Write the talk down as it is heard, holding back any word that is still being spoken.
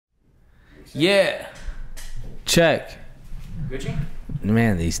Yeah. Check. Gucci?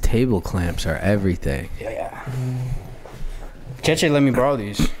 Man, these table clamps are everything. Yeah. Cheche let me borrow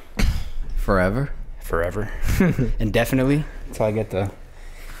these. Forever? Forever. Indefinitely. Until I get the...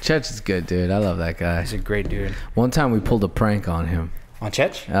 Chech is good, dude. I love that guy. He's a great dude. One time we pulled a prank on him. On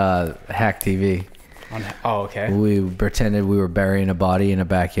Chech? Hack TV. Oh, okay. We pretended we were burying a body in a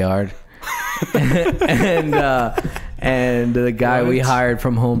backyard. and the guy we hired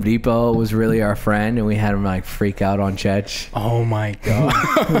from Home Depot was really our friend, and we had him like freak out on Chech. Oh my god.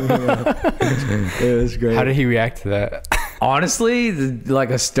 It was great. How did he react to that? Honestly, like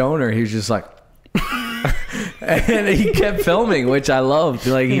a stoner, he was just like and he kept filming, which I loved.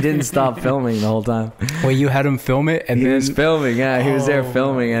 Like, he didn't stop filming the whole time. Wait, you had him film it, and he then... was filming. Yeah, he was there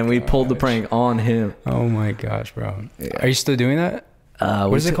filming, and we pulled the prank on him. Oh my gosh, bro. Are you still doing that?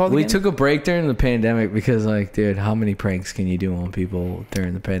 What is it called We again? took a break during the pandemic because, like, dude, how many pranks can you do on people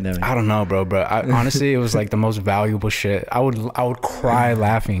during the pandemic? I don't know, bro. But honestly, it was like the most valuable shit. I would cry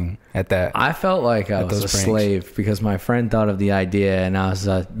laughing at that. I felt like I was a slave because my friend thought of the idea, and I was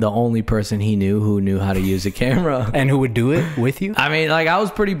the only person he knew who knew how to use a camera. And who would do it with you? I mean, like, I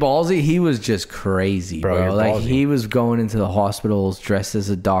was pretty ballsy. He was just crazy, bro. Like, ballsy. He was going into the hospitals dressed as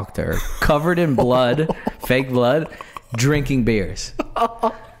a doctor, covered in blood, fake blood, drinking beers.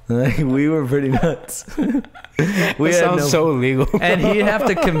 Like, we were pretty nuts. That sounds so illegal. And he'd have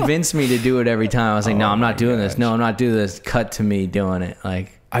to convince me to do it every time. I was like, no, I'm not doing this. No, I'm not doing this. Cut to me doing it.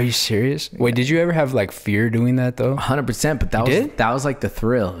 Like, are you serious? Wait, did you ever have like fear doing that though? 100%. But that was like the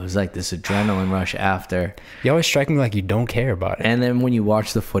thrill. It was like this adrenaline rush after. You always strike me like you don't care about it. And then when you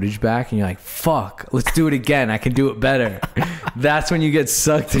watch the footage back and you're like, fuck, let's do it again. I can do it better. That's when you get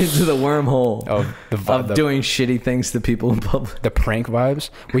sucked into the wormhole of doing shitty things to people in public. The prank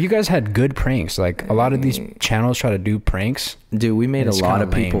vibes. Well, you guys had good pranks. Like, a lot of these channels try to do pranks. Dude, we made a lot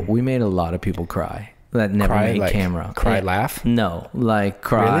of people. We made a lot of people cry. That never made like, camera. Cry, laugh? No, like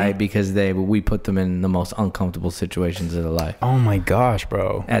cry because we put them in the most uncomfortable situations of their life. Oh my gosh,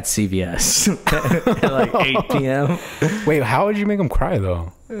 bro. At CVS at like 8 p.m. Wait, how would you make them cry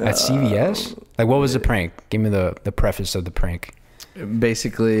though? At CVS? Like, what was the prank? Give me the preface of the prank.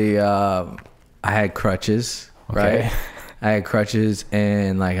 Basically, I had crutches, right? I had crutches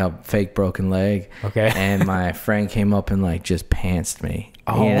and like a fake broken leg. Okay. And my friend came up and like just pantsed me,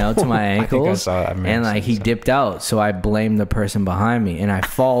 you know, to my ankles. And like he dipped out. So I blamed the person behind me and I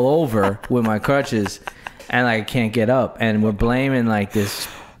fall over with my crutches and like I can't get up. And we're blaming like this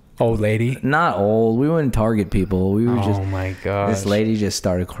old lady. Not old. We wouldn't target people. We were just. Oh my god. This lady just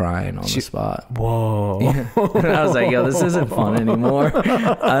started crying on the spot. Whoa. Yeah. And I was like, yo, this isn't fun anymore.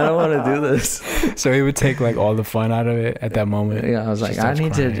 I don't want to do this. So he would take like all the fun out of it at that moment. Yeah, I was like, I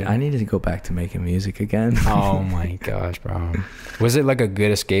need to go back to making music again. Oh my gosh, bro. Was it like a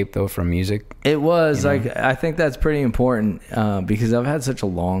good escape though from music? It was. Like, I think that's pretty important because I've had such a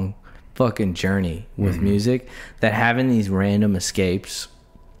long fucking journey with music that having these random escapes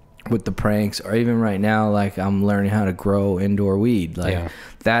with the pranks, or even right now, like I'm learning how to grow indoor weed. Like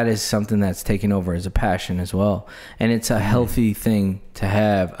that is something that's taken over as a passion as well. And it's a healthy thing to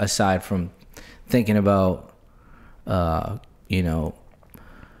have aside from thinking about, you know,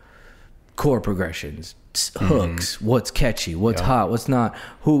 chord progressions, hooks, what's catchy, what's hot, what's not,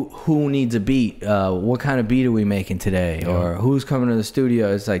 who needs a beat, what kind of beat are we making today, or who's coming to the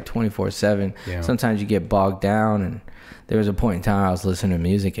studio. It's like 24/7. Sometimes you get bogged down, and there was a point in time I was listening to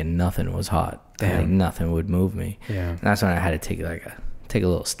music and nothing was hot. Like nothing would move me. And that's when I had to take a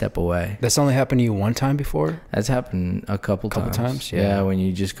little step away. That's only happened to you one time before? That's happened a couple times. Yeah, when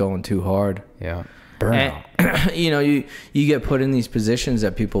you just going too hard. Burnout. And, you know, you get put in these positions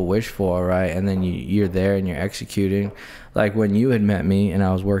that people wish for, right? And then you're there and you're executing. Like when you had met me and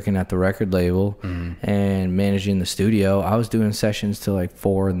I was working at the record label and managing the studio, I was doing sessions till like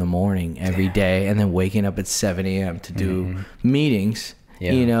 4 in the morning every day, and then waking up at 7 a.m. to do meetings,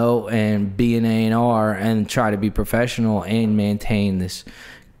 you know, and be an A&R and try to be professional and maintain this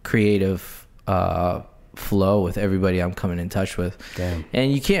creative flow with everybody I'm coming in touch with.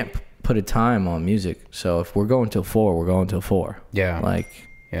 And you can't put a time on music. So if we're going till 4, we're going till 4.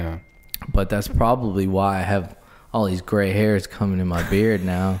 But that's probably why I have all these gray hairs coming in my beard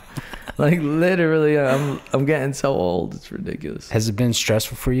now. Like literally, I'm getting so old. It's ridiculous. Has it been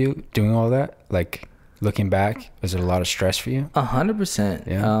stressful for you doing all that? Like looking back, was it a lot of stress for you?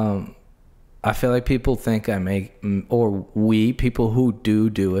 100%. I feel like people think I make, or people who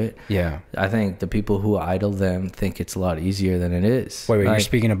do it. Yeah. I think the people who idol them think it's a lot easier than it is. Wait, like, you're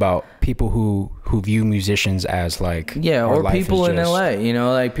speaking about people who view musicians as like, yeah, or people in LA, you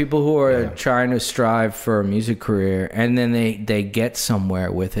know, like people who are trying to strive for a music career, and then they get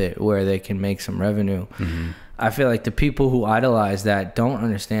somewhere with it where they can make some revenue. I feel like the people who idolize that don't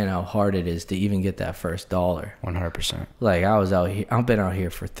understand how hard it is to even get that first dollar. 100%. Like I've been out here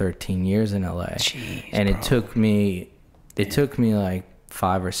for 13 years in LA. Jeez, and bro. it took me like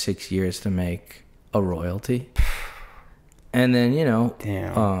 5 or 6 years to make a royalty. And then, you know,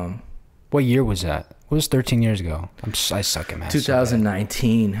 damn. What year was that? What was 13 years ago? I suck at math.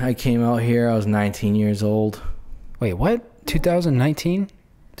 2019. I came out here. I was 19 years old. Wait, what? 2019?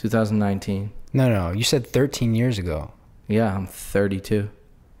 2019. No. You said 13 years ago. Yeah, I'm 32.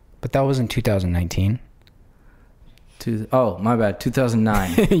 But that wasn't 2019. Oh, my bad.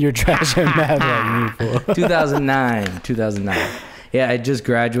 2009. You're trash at math like me, fool. 2009. Yeah, I just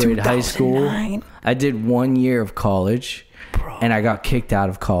graduated high school. I did 1 year of college. Bro. And I got kicked out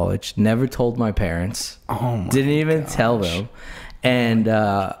of college. Never told my parents. Oh my Didn't even tell them. And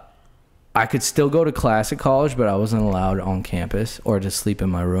I could still go to class at college, but I wasn't allowed on campus or to sleep in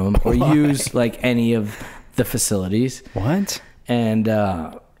my room or use like any of the facilities. What? And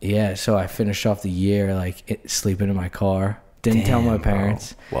yeah, so I finished off the year like sleeping in my car. Didn't tell my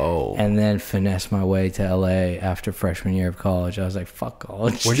parents. Bro. Whoa. And then finessed my way to LA after freshman year of college. I was like, fuck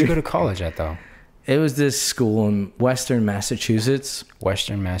college. Where'd you go to college at though? It was this school in Western Massachusetts.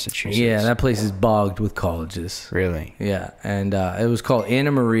 Western Massachusetts. Yeah, that place is bogged with colleges. Really? Yeah, and it was called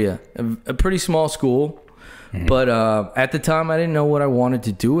Anna Maria, a pretty small school. But at the time, I didn't know what I wanted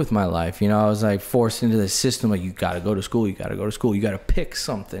to do with my life. You know, I was like forced into the system, like, you got to go to school, you got to go to school, you got to pick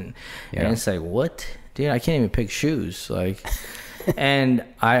something. Yeah. And it's like, what? Dude, I can't even pick shoes. Like, and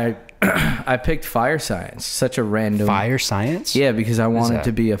I picked fire science, such a random... Fire science? Yeah, because I wanted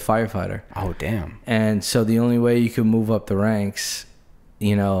to be a firefighter. Oh, damn. And so the only way you could move up the ranks,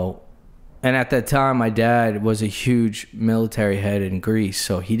 you know... And at that time, my dad was a huge military head in Greece,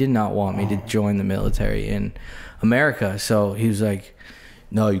 so he did not want me to join the military in America. So he was like,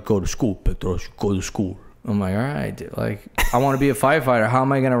 no, you go to school, Pettros, you go to school. I'm like, all right, dude. Like, I want to be a firefighter. How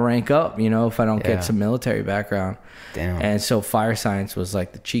am I going to rank up, you know, if I don't get some military background? Damn. And so fire science was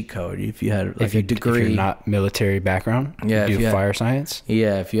like the cheat code. If you had like a degree. If you're not military background, yeah, you do fire science?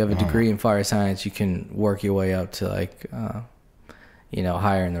 Yeah, if you have a degree in fire science, you can work your way up to like, you know,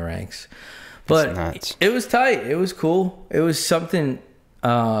 higher in the ranks. But it was tight. It was cool. It was something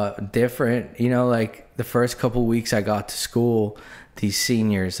different. You know, like the first couple weeks I got to school, these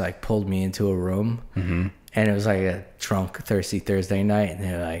seniors like pulled me into a room, and it was like a drunk, thirsty Thursday night, and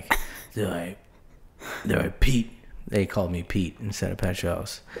they're like, Pete. They called me Pete instead of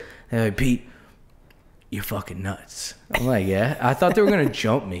Pettros. They're like, Pete, you're fucking nuts. I'm like, yeah. I thought they were gonna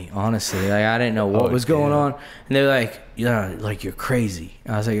jump me, honestly. Like, I didn't know what was going on. And they're like, yeah, like, you're crazy.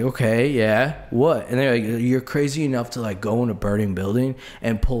 I was like, okay, yeah, what? And they're like, you're crazy enough to like go in a burning building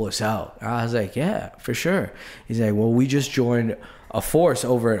and pull us out. I was like, yeah, for sure. He's like, well, we just joined a force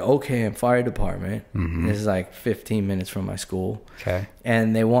over at OKM Fire Department. This is like 15 minutes from my school. Okay.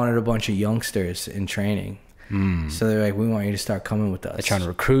 And they wanted a bunch of youngsters in training. So they're like, we want you to start coming with us. They're trying to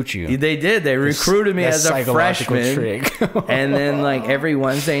recruit you. They did. They recruited me as a freshman. Trick. And then like every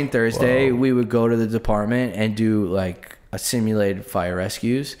Wednesday and Thursday, we would go to the department and do like a simulated fire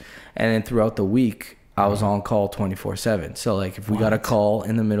rescues. And then throughout the week, I was on call 24/7. So like if we got a call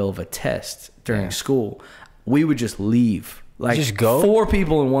in the middle of a test during school, we would just leave. Like just go? 4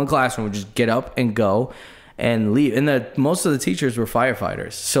 people in one classroom would just get up and go and leave. And most of the teachers were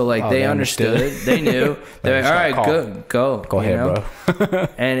firefighters, so like they understood. They knew. They're like, all right, good, go ahead, bro.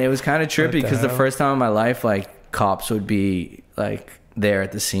 And it was kind of trippy because the first time in my life, like, cops would be like there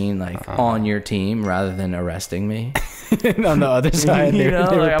at the scene, like on your team rather than arresting me. On the other side, they were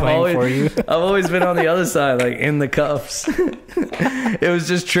like, playing for you. I've always been on the other side, like in the cuffs. It was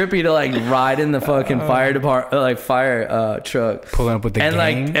just trippy to like ride in the fucking fire department, like fire truck, pulling up with the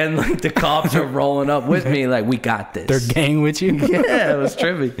gang, and like the cops are rolling up with me, like, we got this. They're gang with you. Yeah, it was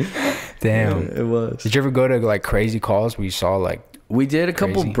trippy. Damn, yeah, it was. Did you ever go to like crazy calls where you saw like? We did a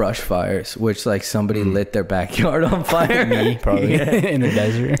couple brush fires, which like somebody lit their backyard on fire. Me, probably. In the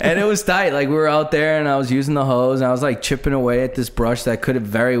desert. And it was tight. Like, we were out there and I was using the hose and I was like chipping away at this brush that could have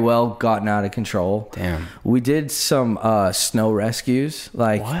very well gotten out of control. Damn. We did some snow rescues.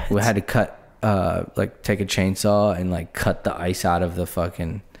 Like, what? We had to like take a chainsaw and like cut the ice out of the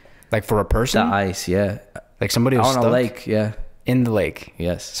fucking... Like for a person? The ice, yeah. Like somebody was on stuck? a lake, yeah. In the lake.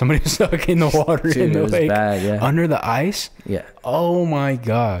 Yes. Somebody was stuck in the water. Dude, in the it was lake. bad, yeah. Under the ice? Yeah. Oh my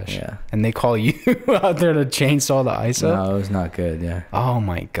gosh. Yeah. And they call you out there to chainsaw the ice up? No, it was not good, yeah. Oh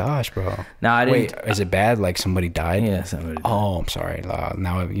my gosh, bro. No, I didn't. Wait, is it bad? Like somebody died? Yeah, somebody died. Oh, I'm sorry.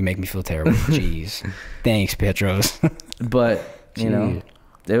 Now you make me feel terrible. Jeez. Thanks, Pettros. But, you know,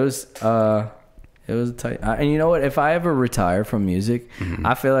 it was a tight. And you know what? If I ever retire from music,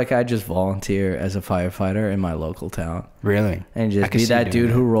 I feel like I just volunteer as a firefighter in my local town. Really? And just be that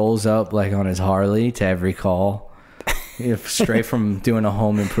dude who rolls up like on his Harley to every call. Straight from doing a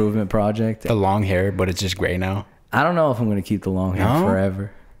home improvement project. The long hair, but it's just gray now. I don't know if I'm going to keep the long hair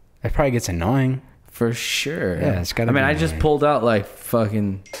forever. It probably gets annoying. For sure. Yeah, it's gotta be I just pulled out like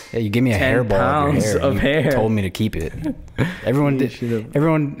fucking. Yeah, you give me a hairball of your hair. Of hair. Told me to keep it. Everyone did.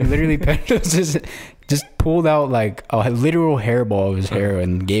 Everyone literally just pulled out like a literal hairball of his hair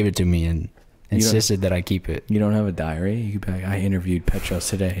and gave it to me and insisted that I keep it. You don't have a diary? You could be like, I interviewed Pettros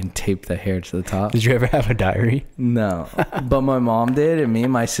today and taped the hair to the top. Did you ever have a diary? No, but my mom did, and me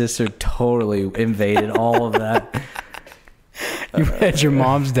and my sister totally invaded all of that. You read your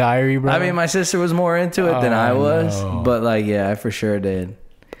mom's diary, bro? I mean, my sister was more into it than I was, but like, yeah, I for sure did.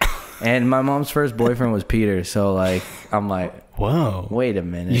 And my mom's first boyfriend was Peter, so like, I'm like, whoa, wait a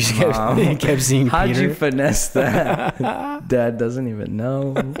minute, you kept seeing How'd Peter? you finesse that? Dad doesn't even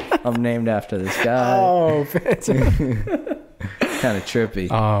know. I'm named after this guy. Oh, kind of trippy.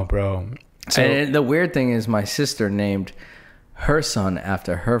 Oh, bro. So, and the weird thing is, my sister named her son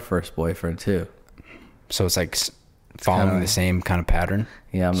after her first boyfriend too. So it's like following the same kind of pattern.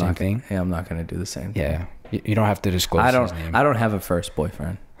 Yeah, I'm not thing. Yeah, I'm not gonna do the same thing. Yeah, you don't have to disclose his name. I don't have a first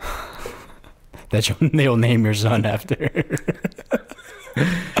boyfriend. They'll name your son after.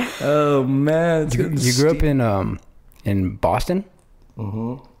 Oh man, you grew up in Boston.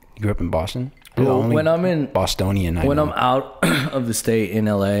 You grew up in Boston. Well, when I'm in Bostonian, I'm out of the state in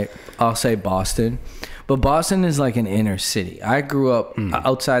LA, I'll say Boston. But Boston is like an inner city. I grew up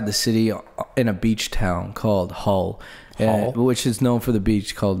outside the city in a beach town called Hull, which is known for the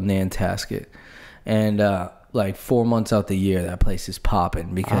beach called Nantasket. And like 4 months out the year, that place is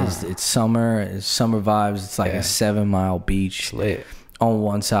popping because it's summer vibes. It's like a 7-mile beach on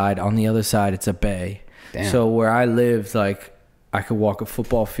one side. On the other side, it's a bay. Damn. So where I lived, like, I could walk a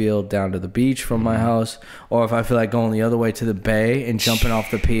football field down to the beach from my house, or if I feel like going the other way to the bay and jumping off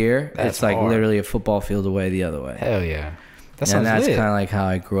the pier, it's like literally a football field away the other way. Hell yeah. That's kind of like how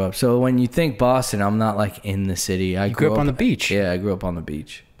I grew up. So when you think Boston, I'm not like in the city. I grew up on the beach. Yeah, I grew up on the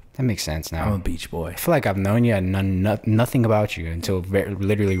beach. That makes sense now. I'm a beach boy. I feel like I've known you and nothing about you until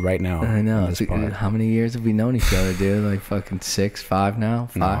literally right now. I know. How many years have we known each other, dude? Like fucking 6, 5 now?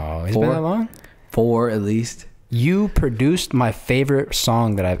 5? No, it's been that long? 4 at least. You produced my favorite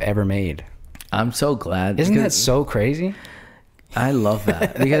song that I've ever made. I'm so glad. Isn't that so crazy? I love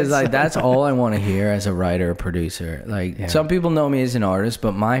that because like that's all I want to hear as a writer or producer. Like some people know me as an artist,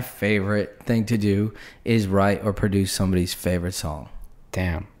 but my favorite thing to do is write or produce somebody's favorite song.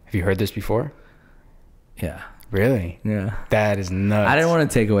 Damn. Have you heard this before? Yeah. Really? Yeah. That is nuts. I didn't want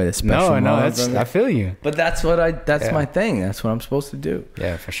to take away the special. No, I feel you. But that's my thing. That's what I'm supposed to do.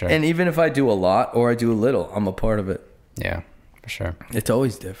 Yeah, for sure. And even if I do a lot or I do a little, I'm a part of it. Yeah, for sure. It's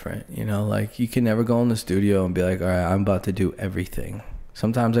always different, you know, like you can never go in the studio and be like, all right, I'm about to do everything.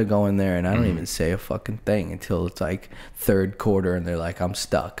 Sometimes I go in there and I don't even say a fucking thing until it's like third quarter and they're like, I'm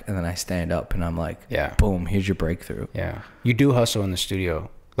stuck. And then I stand up and I'm like, boom, here's your breakthrough. Yeah. You do hustle in the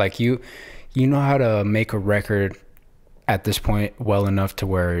studio. Like you know how to make a record at this point well enough to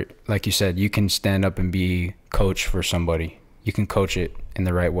where, like you said, you can stand up and be coach for somebody. You can coach it in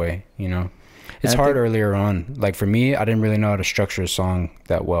the right way, you know? It's hard earlier on. Like for me, I didn't really know how to structure a song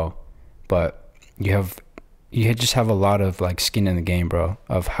that well, but you just have a lot of like skin in the game, bro,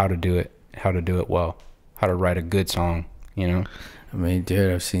 of how to do it well, how to write a good song, you know? I mean,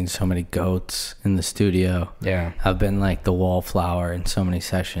 dude, I've seen so many goats in the studio. Yeah. I've been like the wallflower in so many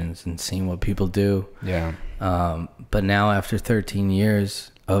sessions and seen what people do. Yeah. But now after 13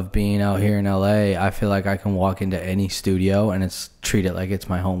 years of being out here in LA, I feel like I can walk into any studio and treat it like it's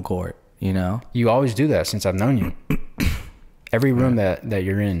my home court, you know? You always do that since I've known you. Every room that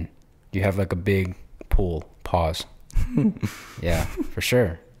you're in, you have like a big pool. Pause. Yeah, for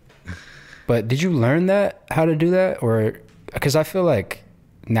sure. But did you learn how to do that? Or because I feel like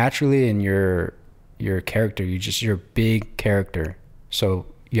naturally in your character, you're a big character, so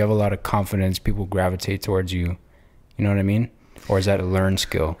you have a lot of confidence. People gravitate towards you. You know what I mean? Or is that a learned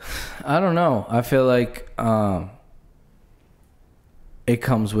skill? I don't know. I feel like it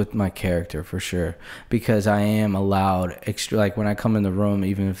comes with my character for sure, because I am allowed extra, like when I come in the room,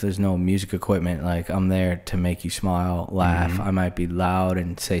 even if there's no music equipment, like I'm there to make you smile, laugh. I might be loud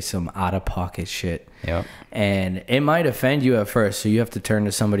and say some out of pocket shit. Yep. And it might offend you at first, so you have to turn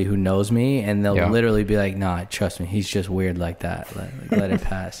to somebody who knows me, and they'll literally be like, nah, trust me, he's just weird like that. Let it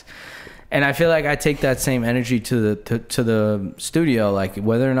pass. And I feel like I take that same energy to the studio, like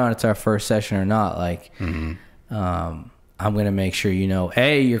whether or not it's our first session or not, like I'm going to make sure, you know,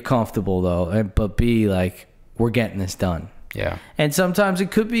 A, you're comfortable though, but B, like, we're getting this done. Yeah. And sometimes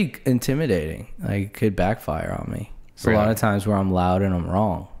it could be intimidating. Like, it could backfire on me. It's a lot of times where I'm loud and I'm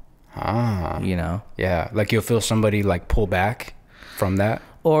wrong. You know? Yeah. Like, you'll feel somebody, like, pull back from that.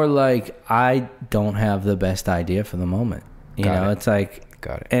 Or, like, I don't have the best idea for the moment. You know, it's like...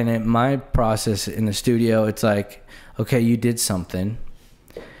 Got it. And in my process in the studio, it's like, okay, you did something.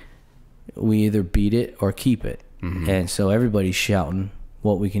 We either beat it or keep it. And so everybody's shouting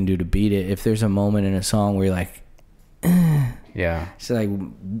what we can do to beat it. If there's a moment in a song where you're like, yeah, it's like,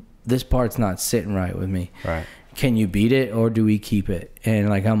 this part's not sitting right with me. Right. Can you beat it or do we keep it? And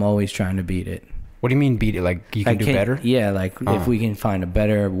like, I'm always trying to beat it. What do you mean beat it? Like you can do better? Yeah, like if we can find a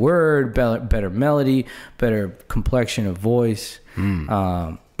better word, better melody, better complexion of voice,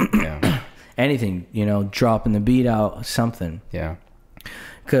 anything, you know, dropping the beat out, something. Yeah.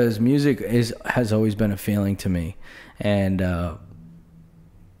 Because music has always been a feeling to me. And,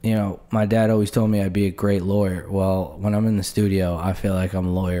 you know, my dad always told me I'd be a great lawyer. Well, when I'm in the studio, I feel like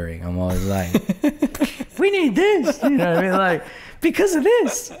I'm lawyering. I'm always like, we need this. You know what I mean? Like, because of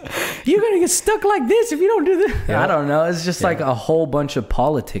this, you're going to get stuck like this if you don't do this. Yeah. I don't know. It's just like a whole bunch of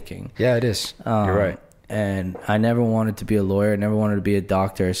politicking. Yeah, it is. You're right. And I never wanted to be a lawyer. I never wanted to be a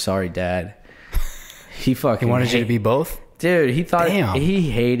doctor. Sorry, Dad. He wanted you to be both? Dude, he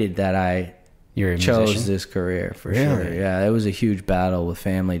hated that I chose this career for sure. Yeah, it was a huge battle with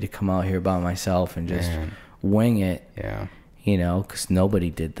family to come out here by myself and just wing it. Yeah. You know, because nobody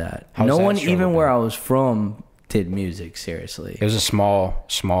did that. No one, even where I was from, did music, seriously. It was a smaller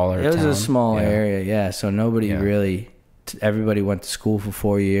It was a small area, yeah. So nobody really, everybody went to school for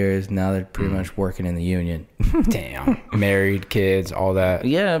 4 years. Now they're pretty much working in the union. Damn. Married, kids, all that.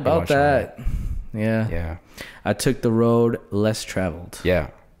 Yeah, about that. Yeah. Yeah. I took the road less traveled. Yeah.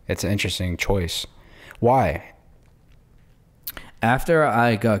 It's an interesting choice. Why? After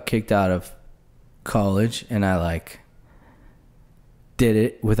I got kicked out of college and I like did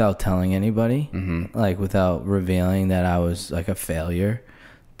it without telling anybody, like without revealing that I was like a failure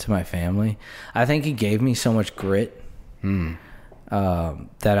to my family, I think it gave me so much grit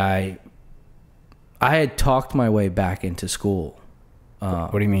that I had talked my way back into school.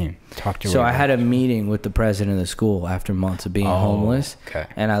 What do you mean? I had a meeting with the president of the school after months of being homeless. Okay.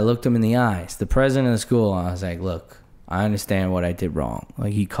 And I looked him in the eyes, the president of the school, and I was like, look, I understand what I did wrong.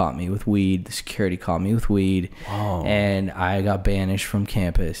 Like, he caught me with weed. The security caught me with weed. Whoa. And I got banished from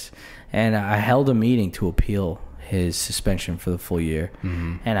campus. And I held a meeting to appeal his suspension for the full year.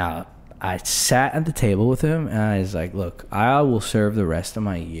 And I sat at the table with him, and I was like, look, I will serve the rest of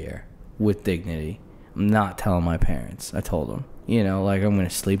my year with dignity. I'm not telling my parents. I told them. You know, like, I'm going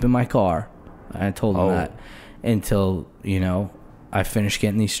to sleep in my car. I told them that until, you know, I finish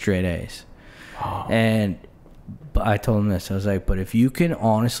getting these straight A's. And but I told them this. I was like, but if you can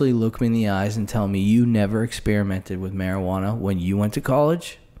honestly look me in the eyes and tell me you never experimented with marijuana when you went to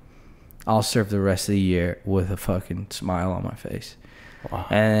college, I'll serve the rest of the year with a fucking smile on my face. Wow.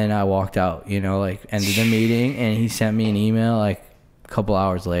 And then I walked out, you know, like, ended the meeting, and he sent me an email like a couple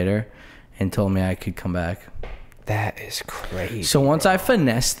hours later and told me I could come back. That is crazy. So once I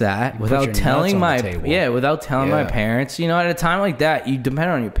finessed that without telling my parents, you know, at a time like that, you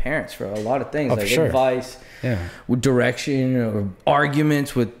depend on your parents for a lot of things, like advice, with direction, or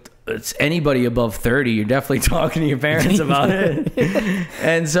arguments with anybody above 30. You're definitely talking to your parents about it.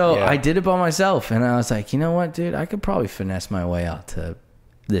 And so I did it by myself, and I was like, you know what, dude, I could probably finesse my way out to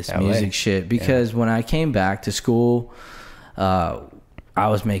this music shit, because when I came back to school, I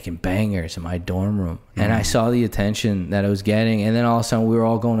was making bangers in my dorm room, and I saw the attention that I was getting. And then all of a sudden we were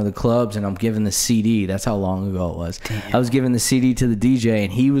all going to the clubs, and I'm giving the CD. That's how long ago it was. Damn. I was giving the CD to the DJ,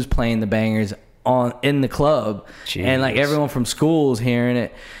 and he was playing the bangers in the club. Jeez. And like everyone from school was hearing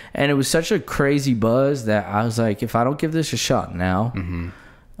it. And it was such a crazy buzz that I was like, if I don't give this a shot now,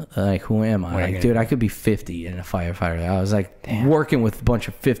 like, who am I? Like, dude, I could be 50 and a firefighter. I was like working with a bunch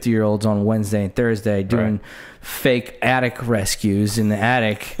of 50-year-olds on Wednesday and Thursday, doing fake attic rescues in the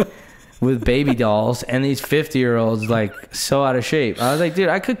attic with baby dolls, and these 50-year-olds like so out of shape. I was like, dude,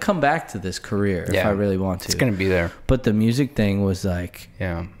 I could come back to this career if I really want to. It's gonna be there. But the music thing was like,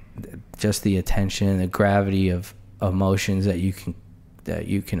 just the attention, the gravity of emotions that that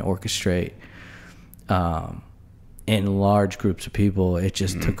you can orchestrate in large groups of people, it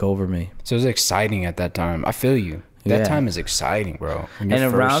just took over me. So it was exciting at that time. I feel you. That time is exciting, bro. And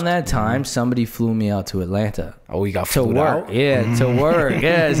around that time, somebody flew me out to Atlanta. Oh, you got flew out? Yeah, to work.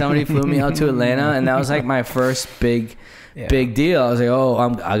 Yeah, somebody flew me out to Atlanta, and that was like my first big deal. I was like, oh,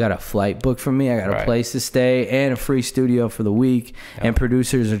 I got a flight booked for me. I got a place to stay and a free studio for the week, and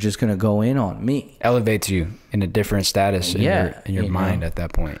producers are just gonna go in on me. Elevates you in a different status in your mind at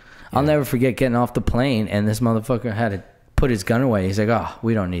that point. I'll never forget getting off the plane, and this motherfucker had to put his gun away. He's like, oh,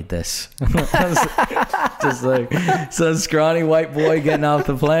 we don't need this. Just like some scrawny white boy getting off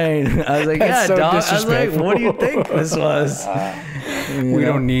the plane. I was like, yeah, so dog. I was like, what do you think this was? We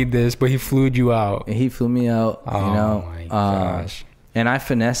don't need this, but he flew you out. He flew me out. Oh, you know, my gosh. And I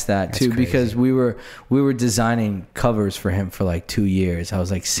finessed that too, because we were designing covers for him for like 2 years. I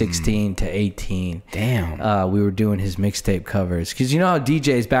was like 16 to 18. Damn. We were doing his mixtape covers, because you know how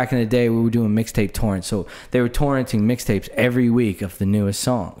DJs back in the day, we were doing mixtape torrents, so they were torrenting mixtapes every week of the newest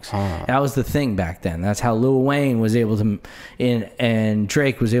songs. That was the thing back then. That's how Lil Wayne was able to, and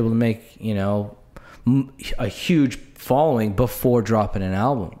Drake was able to make, you know, a huge following before dropping an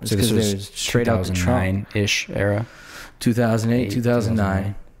album. So this was straight out the 2009-ish era. 2008,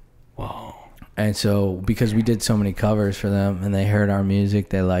 2009. Whoa. And so because we did so many covers for them and they heard our music,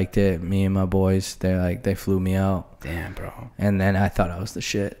 they liked it. Me and my boys, they flew me out. Damn, bro. And then I thought I was the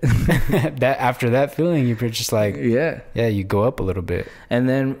shit. That after that feeling, you're just like, yeah, you go up a little bit. And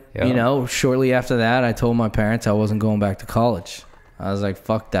then, you know, shortly after that, I told my parents I wasn't going back to college. I was like,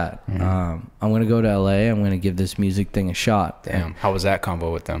 fuck that. I'm going to go to LA. I'm going to give this music thing a shot. Damn. And how was that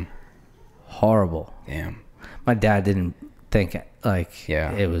combo with them? horrible. Damn. My dad didn't think like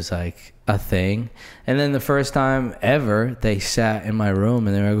it was like a thing. And then the first time ever, they sat in my room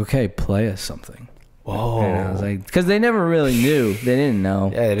and they were like, okay, play us something. Whoa. And I was like, because they never really knew. They didn't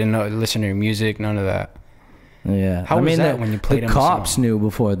know. Yeah, they didn't know, listen to your music, none of that. Yeah. How was that when you played the cops knew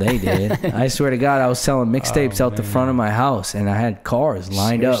before they did. I swear to God, I was selling mixtapes out the front of my house, and I had cars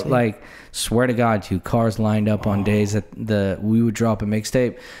lined up. Like, swear to God, cars lined up on days that we would drop a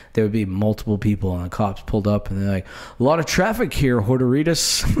mixtape. There would be multiple people, and the cops pulled up, and they're like, a lot of traffic here,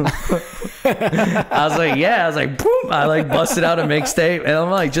 Horteritas. I was like, yeah. I was like, boom. I like busted out a mixtape, and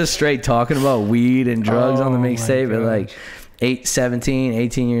I'm like just straight talking about weed and drugs on the mixtape at like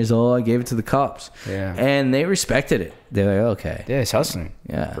 18 years old. I gave it to the cops. Yeah. And they respected it. They're like, okay. Yeah, it's hustling.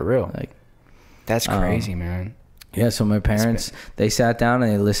 Yeah. For real. Like, that's crazy, man. Yeah, so my parents, they sat down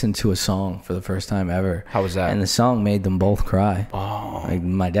and they listened to a song for the first time ever. How was that? And the song made them both cry. Oh. Like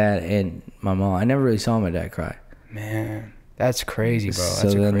my dad and my mom. I never really saw my dad cry. Man, that's crazy, bro. That's so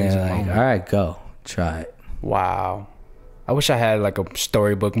a then crazy they're like, moment. all right, go. Try it. Wow. I wish I had like a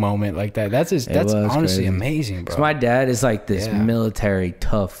storybook moment like that. That's honestly amazing, bro. So my dad is like this military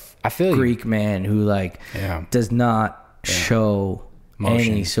tough Greek man who like does not show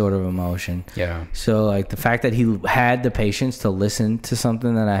any sort of emotion. Yeah. So like the fact that he had the patience to listen to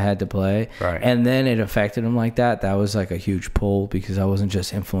something that I had to play, and then it affected him like that, that was like a huge pull, because I wasn't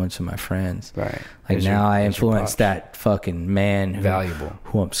just influencing my friends. Right. Like now I influence that fucking man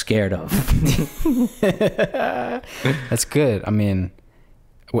who I'm scared of. That's good. I mean,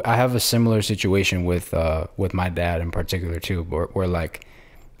 I have a similar situation with my dad in particular too, where like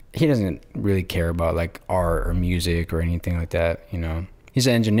he doesn't really care about like art or music or anything like that, you know. He's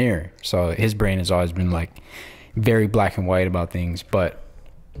an engineer, so his brain has always been like very black and white about things. But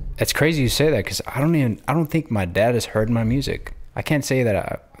it's crazy you say that, because I don't think my dad has heard my music. I can't say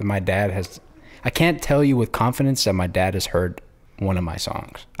that I can't tell you with confidence that my dad has heard one of my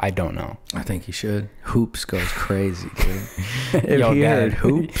songs. I don't know. I think he should. Hoops goes crazy, dude. If Yo, he Dad. heard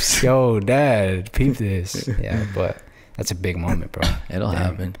Hoops. Yo, Dad, peep this. Yeah, but that's a big moment, bro. It'll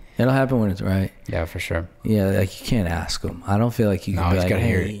happen. It'll happen when it's right. Yeah, for sure. Yeah, like you can't ask him. I don't feel like you can be like,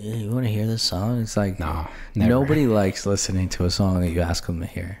 hey, you want to hear this song? It's like, no, nobody likes listening to a song that you ask them to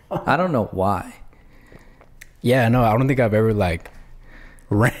hear. I don't know why. Yeah, no, I don't think I've ever like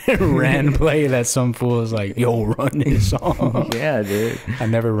ran play that some fool is like, yo, run this song. Yeah, dude. I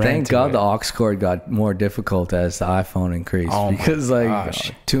never ran. Thank God the aux cord got more difficult as the iPhone increased, because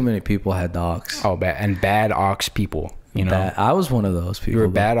like too many people had the aux. Oh, bad aux people. You know, I was one of those people. You were a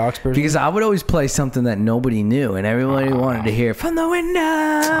bad aux person? Because I would always play something that nobody knew, and everybody wanted to hear from the window.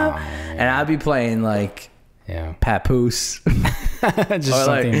 And I'd be playing like Papoose. Just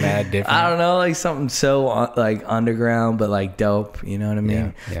something like, mad different. I don't know, like something so like underground, but like dope. You know what I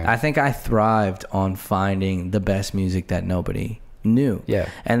mean? Yeah. I think I thrived on finding the best music that nobody new. Yeah.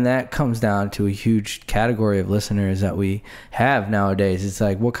 And that comes down to a huge category of listeners that we have nowadays. It's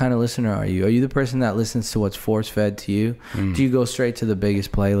like, what kind of listener are you? Are you the person that listens to what's force fed to you? Do you go straight to the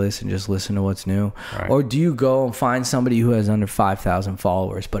biggest playlist and just listen to what's new? Right. Or do you go and find somebody who has under 5,000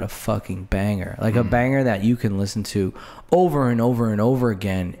 followers but a fucking banger, like a banger that you can listen to over and over and over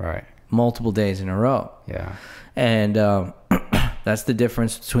again, Right. multiple days in a row? Yeah. And that's the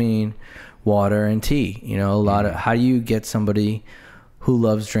difference between water and tea. You know, a lot of, how do you get somebody who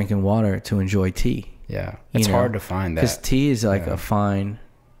loves drinking water to enjoy tea? Yeah. It's hard to find that. Because tea is like a fine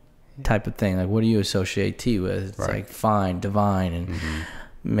type of thing. Like, what do you associate tea with? It's like fine, divine, and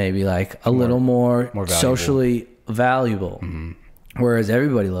maybe like a little more valuable. Socially valuable. Whereas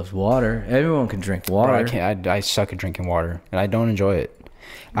everybody loves water. Everyone can drink water. Bro, I suck at drinking water, and I don't enjoy it.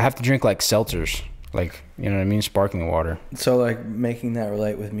 I have to drink like seltzers. Like, you know what I mean? Sparkling water. So, like, making that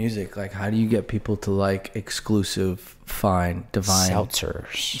relate with music, like, how do you get people to like exclusive, fine, divine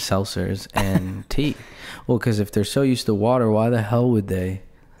seltzers and tea? Well, because if they're so used to water, why the hell would they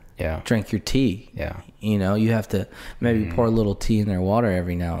drink your tea? Yeah. You know, you have to maybe pour a little tea in their water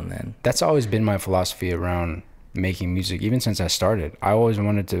every now and then. That's always been my philosophy around making music, even since I started. I always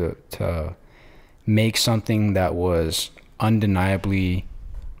wanted to make something that was undeniably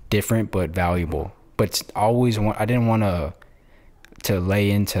different but valuable. But always I didn't want to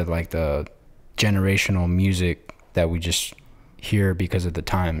lay into like the generational music that we just hear because of the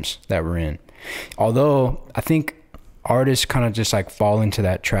times that we're in. Although I think artists kind of just like fall into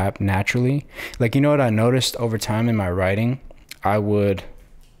that trap naturally. Like, you know what I noticed over time in my writing? I would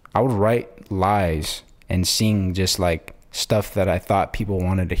write lies and sing just like stuff that I thought people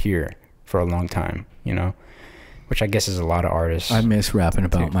wanted to hear for a long time, you know? Which I guess is a lot of artists. I miss rapping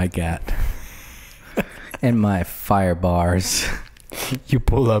about my gat. And my fire bars. You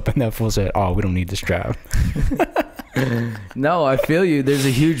pull up and that fool said, "Oh, we don't need this trap." No, I feel you. There's a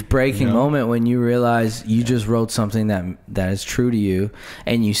huge breaking moment when you realize you just wrote something that is true to you,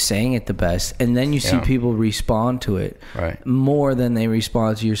 and you sang it the best, and then you see people respond to it more than they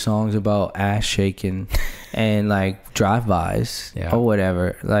respond to your songs about ass shaking and like drive-bys or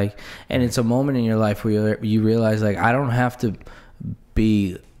whatever. Like, and it's a moment in your life where you realize, like, I don't have to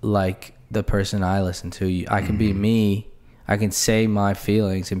be like the person I listen to. I can be me. I can say my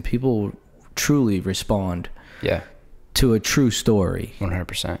feelings, and people truly respond to a true story.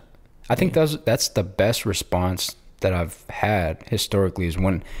 100%. I think that's the best response that I've had historically, is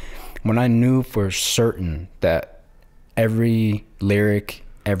when I knew for certain that every lyric,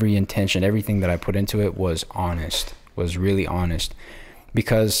 every intention, everything that I put into it was honest, was really honest.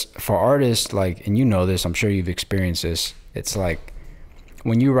 Because for artists, like, and you know this, I'm sure you've experienced this, it's like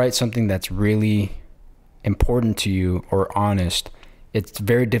when you write something that's really important to you or honest, it's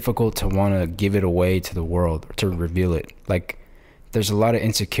very difficult to want to give it away to the world or to reveal it. Like, there's a lot of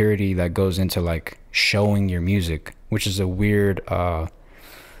insecurity that goes into like showing your music, which is a weird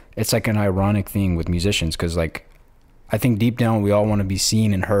it's like an ironic thing with musicians, because like I think deep down we all want to be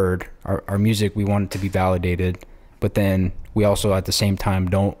seen and heard. Our music, we want it to be validated, but then we also at the same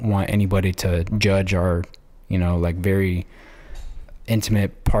time don't want anybody to judge our, you know, like very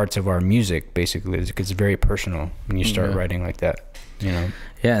intimate parts of our music, basically, because it's very personal when you start writing like that, you know?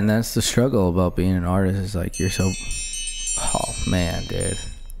 Yeah, and that's the struggle about being an artist, is like, you're so, oh man, dude.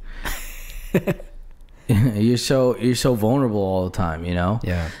 you're so vulnerable all the time, you know?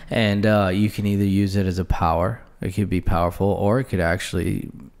 Yeah. And you can either use it as a power, it could be powerful, or it could actually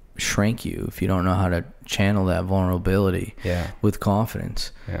shrink you if you don't know how to channel that vulnerability with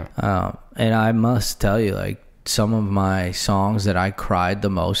confidence. Yeah. And I must tell you, like, some of my songs that I cried the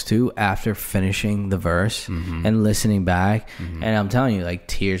most to after finishing the verse and listening back, and I'm telling you, like,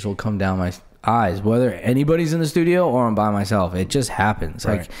 tears will come down my eyes, whether anybody's in the studio or I'm by myself. It just happens.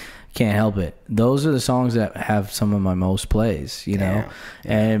 Like, can't help it. Those are the songs that have some of my most plays, you know,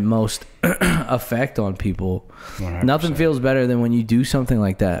 and most effect on people. 100%. Nothing feels better than when you do something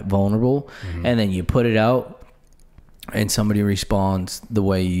like that, vulnerable, and then you put it out and somebody responds the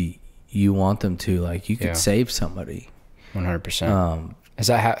way you want them to. Like, you could save somebody. 100%.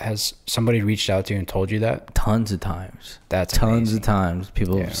 Has somebody reached out to you and told you that? Tons of times. That's tons amazing. of times.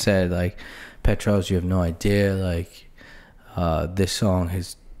 People have said, like, Pettros, you have no idea, like, this song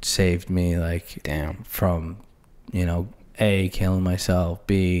has saved me, like, from, you know, A, killing myself,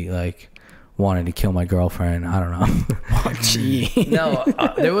 B, like, wanting to kill my girlfriend. I don't know. Oh, gee. No,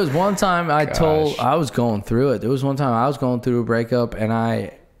 there was one time I was going through it. There was one time I was going through a breakup, and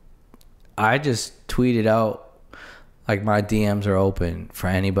I just tweeted out, like, my DMs are open for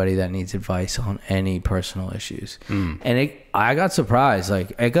anybody that needs advice on any personal issues. And I got surprised.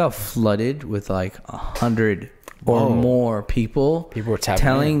 Like, it got flooded with like 100 or more people were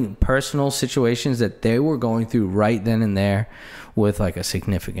telling personal situations that they were going through right then and there with like a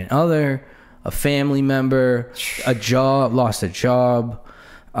significant other, a family member, a job, lost a job,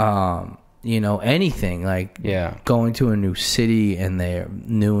 you know, anything, like going to a new city and they're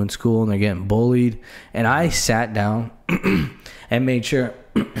new in school and they're getting bullied. And I sat down and made sure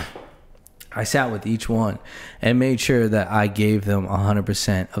I sat with each one and made sure that I gave them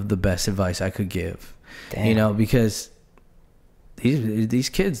 100% of the best advice I could give. Damn. You know, because these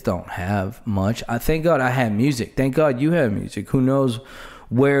kids don't have much. I thank God I had music. Thank God you had music. Who knows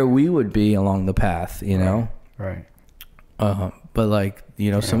where we would be along the path, you know? Right. But like,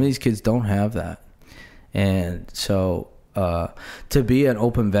 you know, some of these kids don't have that. And so to be an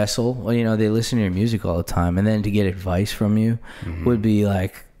open vessel, well, you know, they listen to your music all the time, and then to get advice from you would be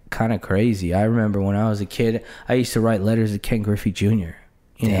like kind of crazy. I remember when I was a kid, I used to write letters to Ken Griffey Jr.,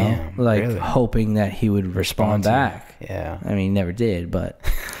 you know, like hoping that he would respond back. Yeah. I mean, he never did, but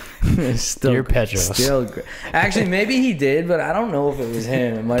still, Dear Pettros. Still, actually, maybe he did, but I don't know if it was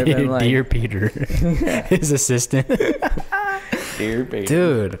him. It might have been like Dear Peter, his assistant. Dear Peter.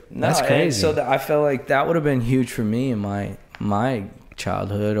 Dude, that's crazy. So I felt like that would have been huge for me in my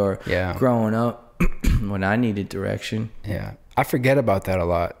childhood or growing up when I needed direction. Yeah, I forget about that a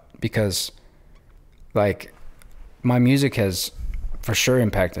lot because, like, my music has for sure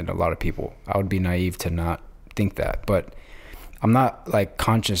impacted a lot of people. I would be naive to not think that, but I'm not like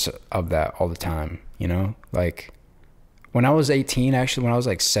conscious of that all the time, you know? Like when I was 18, actually, when I was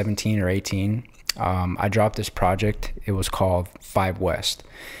like 17 or 18, I dropped this project. It was called 5 West.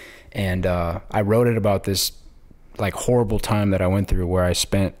 And I wrote it about this like horrible time that I went through where I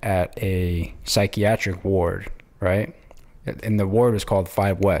spent at a psychiatric ward, right? And the ward was called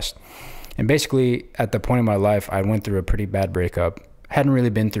 5 West. And basically at the point in my life, I went through a pretty bad breakup. Hadn't really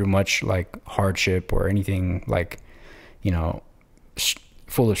been through much like hardship or anything like, you know,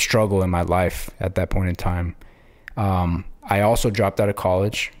 full of struggle in my life at that point in time. I also dropped out of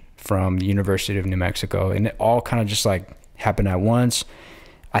college from the University of New Mexico, and it all kind of just like happened at once.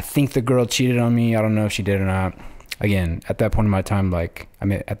 I think the girl cheated on me. I don't know if she did or not. Again, at that point in my time, like, I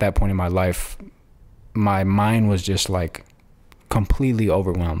mean, at that point in my life, my mind was just like completely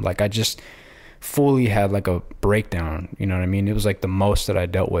overwhelmed. Like I just fully had like a breakdown, you know what I mean? It was like the most that I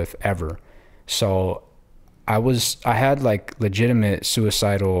dealt with ever. So I had like legitimate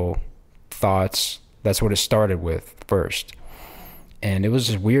suicidal thoughts. That's what it started with first. And it was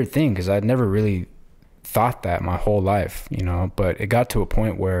this weird thing because I'd never really thought that my whole life, you know, but it got to a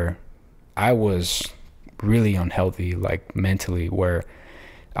point where I was really unhealthy, like mentally, where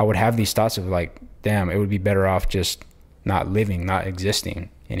I would have these thoughts of like, damn, it would be better off just not living, not existing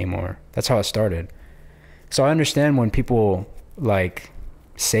anymore. That's how it started. So I understand when people like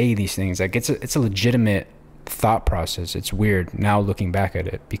say these things, like it's a legitimate thought process. It's weird now looking back at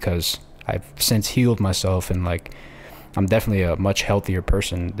it because I've since healed myself and like I'm definitely a much healthier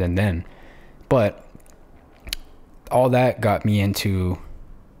person than then. But all that got me into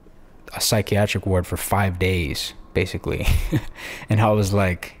a psychiatric ward for 5 days basically. And I was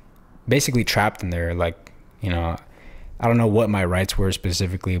like basically trapped in there, like, you know, I don't know what my rights were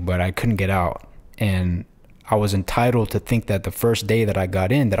specifically, but I couldn't get out. And I was entitled to think that the first day that I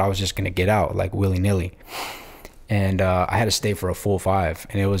got in that I was just going to get out like willy-nilly. And I had to stay for a full 5.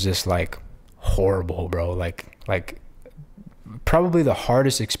 And it was just like horrible, bro. Like probably the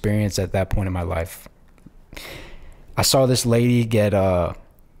hardest experience at that point in my life. I saw this lady get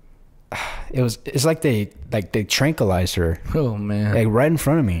it's like they tranquilized her. Oh man. Like right in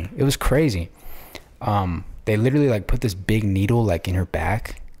front of me. It was crazy. They literally like put this big needle like in her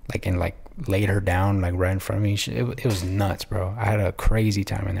back, like and like laid her down like right in front of me. It was nuts, bro. I had a crazy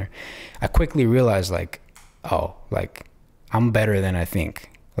time in there. I quickly realized like, oh, like I'm better than I think.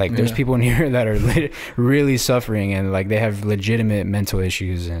 Like there's people in here that are really suffering and like they have legitimate mental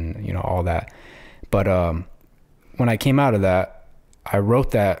issues and, you know, all that. But when I came out of that, I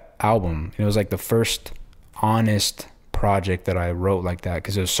wrote that album. It was like the first honest project that I wrote like that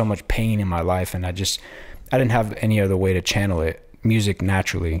because there was so much pain in my life and I didn't have any other way to channel it. Music,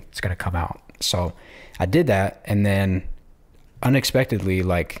 naturally, it's gonna come out. So I did that, and then unexpectedly,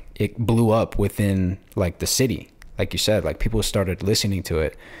 like, it blew up within like the city. Like you said, like people started listening to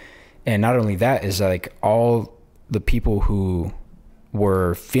it. And not only that, is like all the people who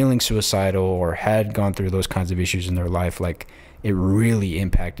were feeling suicidal or had gone through those kinds of issues in their life, like it really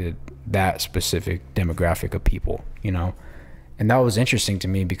impacted that specific demographic of people, you know? And that was interesting to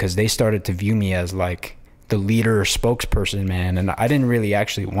me because they started to view me as like the leader or spokesperson, man. And I didn't really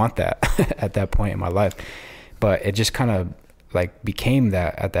actually want that at that point in my life, but it just kind of like became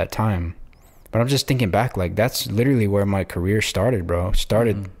that at that time. But I'm just thinking back, like, that's literally where my career started, bro.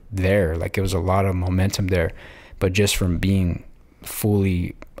 Started there. Like, it was a lot of momentum there. But just from being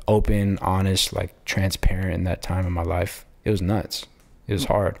fully open, honest, like, transparent in that time in my life, it was nuts. It was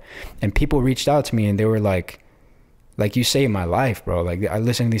hard. And people reached out to me and they were like you saved my life, bro. Like, I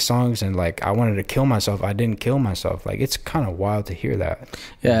listened to these songs and like I wanted to kill myself. I didn't kill myself. Like, it's kind of wild to hear that.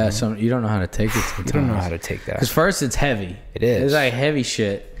 Yeah, so you don't know how to take it sometimes. You don't know how to take that. Because first it's heavy. It is. It's like heavy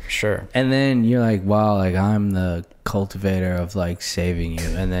shit. Sure. And then you're like, wow, like I'm the cultivator of like saving you.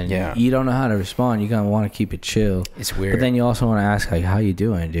 And then you don't know how to respond. You kind of want to keep it chill. It's weird. But then you also want to ask, like, how you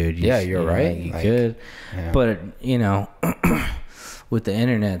doing, dude? You're right. You like, good? Yeah. But, you know, with the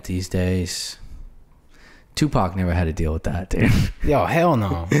internet these days, Tupac never had to deal with that, dude. Yo, hell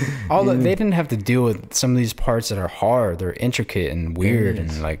no. They didn't have to deal with some of these parts that are hard. They're intricate and weird.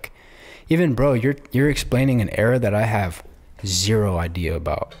 And like, even, bro, you're explaining an era that I have zero idea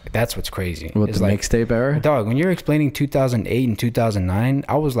about. That's what's crazy. What, the like, mixtape era? Dog, when you're explaining 2008 and 2009,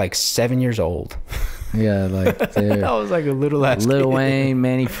 I was like 7 years old. Yeah, like I was like a little ass Lil kid. Wayne,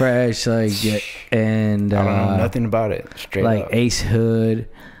 Manny Fresh, like, and I don't know nothing about it. Straight like up. Ace Hood,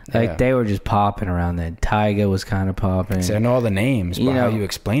 like they were just popping around then. Tyga was kind of popping. So I know all the names, but how you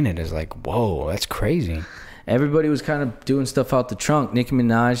explain it is like, whoa, that's crazy. Everybody was kind of doing stuff out the trunk. Nicki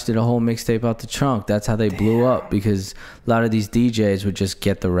Minaj did a whole mixtape out the trunk. That's how they blew up, because a lot of these DJs would just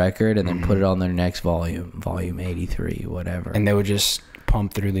get the record and then put it on their next volume 83, whatever. And they would just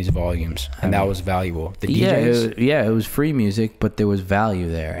pump through these volumes, and that was valuable. The DJs, it was free music, but there was value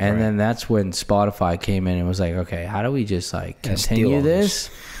there. And then that's when Spotify came in and was like, okay, how do we just like continue this?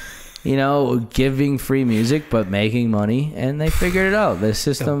 You know, giving free music but making money, and they figured it out. The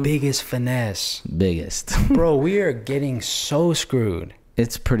system, the biggest finesse, bro. We are getting so screwed.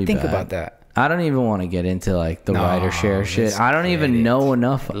 It's pretty Think bad. about that. I don't even want to get into like the writer share shit. I don't even know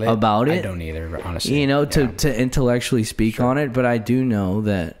enough about it. I don't either, honestly. You know, to intellectually speak on it, but I do know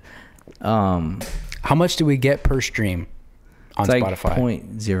that. How much do we get per stream on Spotify?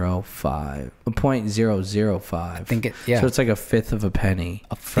 0.05. I think it. Yeah. So it's like a fifth of a penny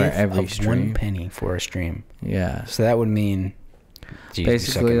for every stream. 1 penny for a stream. Yeah. So that would mean. Geez,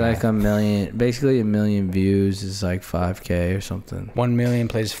 basically like a million. Basically, a million views is like $5,000 or something. 1 million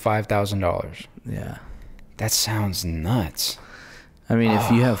plays $5,000. Yeah. That sounds nuts. I mean,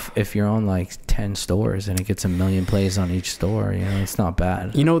 if you're on like 10 stores and it gets 1 million plays on each store, you know, it's not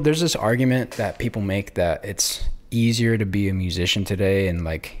bad. You know, there's this argument that people make that it's easier to be a musician today and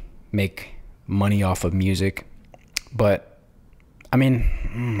like make money off of music, but I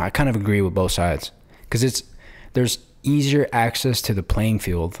mean, I kind of agree with both sides, because there's easier access to the playing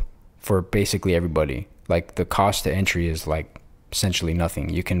field for basically everybody. Like, the cost to entry is like essentially nothing.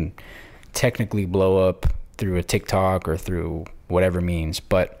 You can technically blow up through a TikTok or through whatever means,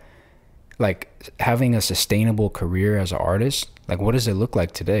 but like having a sustainable career as an artist, like, what does it look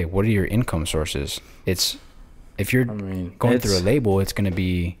like today? What are your income sources? If you're going through a label, it's going to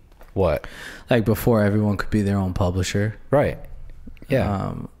be what? Like, before, everyone could be their own publisher. Right.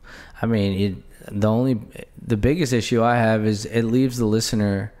 Yeah. I mean, the biggest issue I have is it leaves the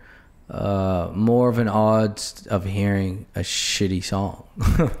listener more of an odds of hearing a shitty song.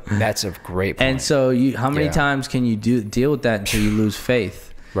 That's a great point. And so how many times can you deal with that until you lose faith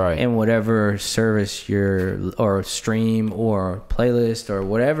in whatever service or stream or playlist or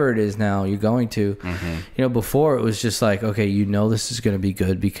whatever it is now you're going to. You know, before it was just like, okay, you know this is going to be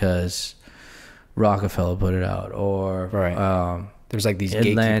good because Rockefeller put it out, or there's like these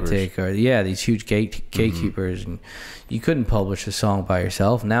Atlantic, or these huge gatekeepers, and you couldn't publish a song by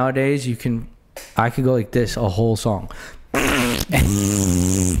yourself. Nowadays I could go like this, a whole song,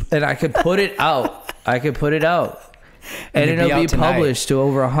 and I could put it out. And it'll be published to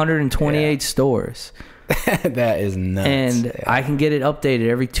over 128 stores. That is nuts. And I can get it updated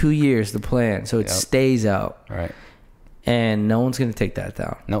every 2 years, the plan, so it stays out. Right. And no one's going to take that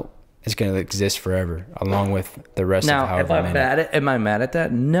down. Nope. It's going to exist forever, along with the rest of however many. Now, am I mad at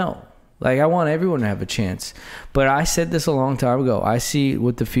that? No. Like, I want everyone to have a chance. But I said this a long time ago. I see,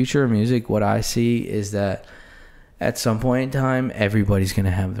 with the future of music, what I see is that at some point in time, everybody's going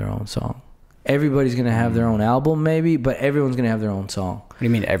to have their own song. Everybody's going to have their own album, maybe, but everyone's going to have their own song. What do you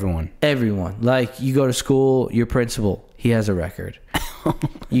mean, everyone? Everyone. Like, you go to school, your principal, he has a record.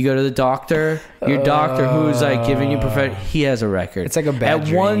 You go to the doctor, your doctor who's like giving you he has a record. It's like a bad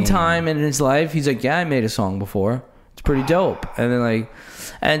dream. One time in his life, he's like, yeah, I made a song before. It's pretty dope. And then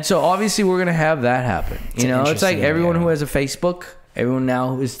and so obviously we're going to have that happen. You know, it's like everyone who has a Facebook, everyone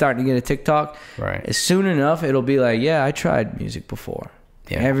now who is starting to get a TikTok. Right. Soon enough, it'll be like, yeah, I tried music before.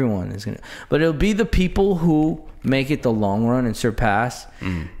 Yeah. Everyone is going to. But it'll be the people who make it the long run and surpass.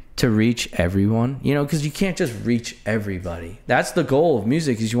 to reach everyone, you know, because you can't just reach everybody. That's the goal of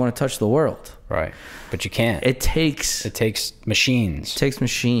music, is you want to touch the world. Right. But you can't. It takes machines. It takes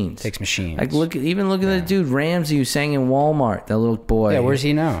machines. Like look at the dude Ramsey who sang in Walmart, that little boy. Yeah, where's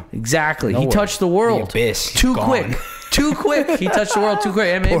he now? Exactly. Nowhere. He touched the world. The abyss. Too quick. Too quick. He touched the world too quick.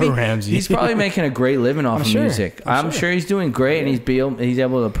 And maybe Poor Ramsey. he's probably making a great living off of music. I'm sure he's doing great, and he's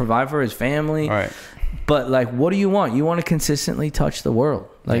able to provide for his family. Right. But like, what do you want? You want to consistently touch the world.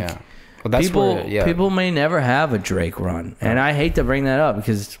 Like, well, that's people may never have a Drake run, and I hate to bring that up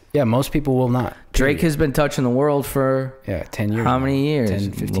because most people will not. Drake has been touching the world for 10 years. How many years?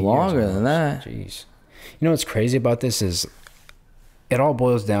 10, 15 longer years than that. Jeez. You know what's crazy about this is it all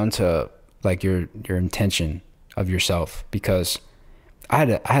boils down to like your intention of yourself, because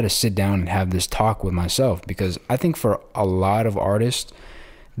I had to sit down and have this talk with myself, because I think for a lot of artists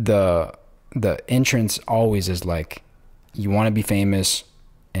the entrance always is like, you want to be famous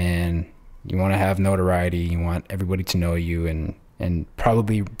and you want to have notoriety, you want everybody to know you and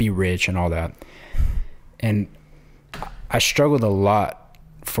probably be rich and all that. And I struggled a lot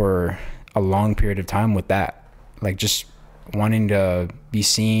for a long period of time with that, like just wanting to be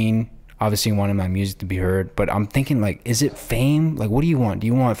seen, obviously wanting my music to be heard. But I'm thinking, like, is it fame? Like, what do you want? Do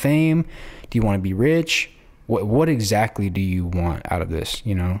you want fame? Do you want to be rich? What exactly do you want out of this,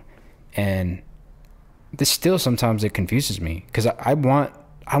 you know? And this still, sometimes it confuses me, because I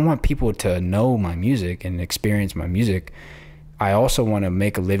want people to know my music and experience my music. I also want to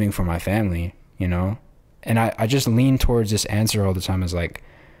make a living for my family, you know? And I just lean towards this answer all the time, is like,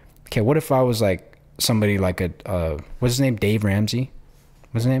 okay, what if I was like somebody like what's his name? Dave Ramsey?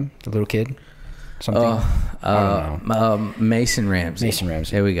 What's his name? The little kid? Something? I don't know. Mason Ramsey.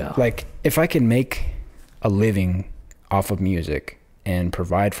 There we go. Like, if I can make a living off of music and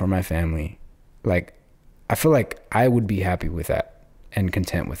provide for my family, like, I feel like I would be happy with that and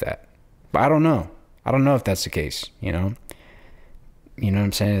content with that. But I don't know if that's the case, you know? You know what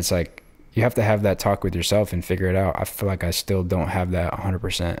I'm saying? It's like, you have to have that talk with yourself and figure it out. I feel like I still don't have that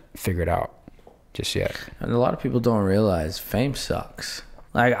 100% figured out just yet. And a lot of people don't realize fame sucks.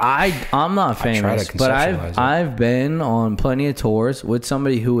 Like, I'm not famous, but I've been on plenty of tours with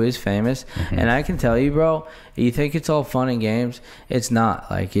somebody who is famous, and I can tell you, bro, you think it's all fun and games. It's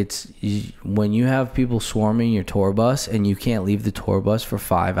not. Like, when you have people swarming your tour bus and you can't leave the tour bus for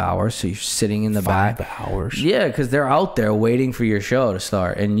 5 hours, so you're sitting in the back. 5 hours? Yeah, because they're out there waiting for your show to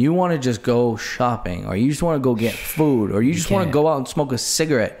start, and you want to just go shopping, or you just want to go get food, or you just want to go out and smoke a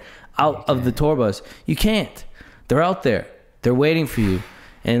cigarette out of the tour bus. You can't. They're out there. They're waiting for you.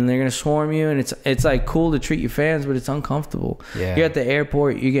 And they're gonna swarm you, and it's like cool to treat your fans, but it's uncomfortable. Yeah. You're at the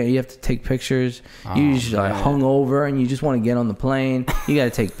airport, you have to take pictures. You're just like hungover, and you just want to get on the plane. You got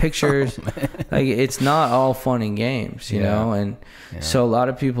to take pictures. Like, it's not all fun and games, you know. And so a lot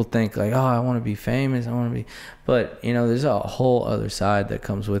of people think like, oh, I want to be famous, but you know, there's a whole other side that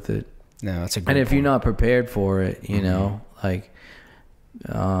comes with it. No, that's a good And if point. you're not prepared for it, you know, like,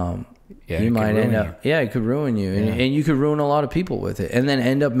 you might end up, it could ruin you, and you could ruin a lot of people with it, and then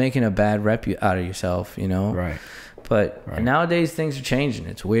end up making a bad rep out of yourself, you know? Right. But nowadays things are changing.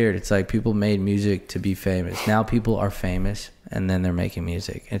 It's weird. It's like people made music to be famous. Now people are famous, and then they're making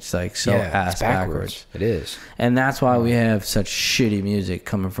music. It's like ass backwards. It is. And that's why we have such shitty music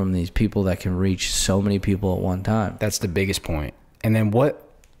coming from these people that can reach so many people at one time. That's the biggest point. And then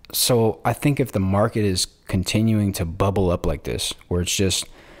so I think if the market is continuing to bubble up like this, where it's just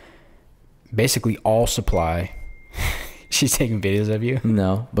basically all supply. She's taking videos of you?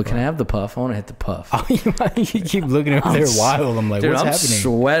 No, but can I have the puff? I want to hit the puff. Oh, you keep looking over there wild. I'm like, what's happening? I'm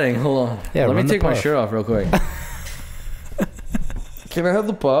sweating. Hold on. Yeah, let me take my shirt off real quick. Can I have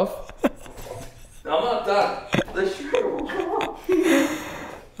the puff? No, I'm not done. The shirt will come off.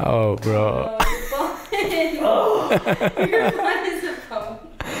 Oh, bro. Your fun is a puff.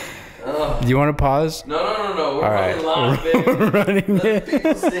 Do you want to pause? No. We're running live, baby. We're running Let the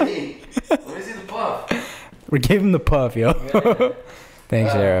people see. Let me see the puff. We gave him the puff, yo. Yeah.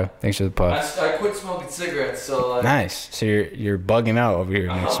 Thanks, Sarah. Thanks for the puff. I quit smoking cigarettes, so like, nice. So you're bugging out over here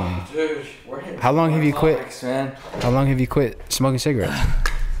next one. Dude, we're hitting How long have you quit? Man. How long have you quit smoking cigarettes?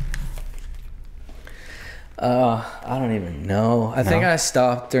 I don't even know. I think I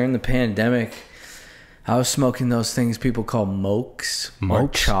stopped during the pandemic. I was smoking those things people call mokes or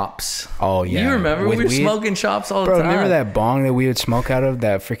chops. Oh, yeah. You remember? We were smoking chops all the time. Remember that bong that we would smoke out of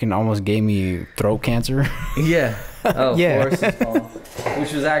that freaking almost gave me throat cancer? Yeah. Oh, yeah. Forrest's bong.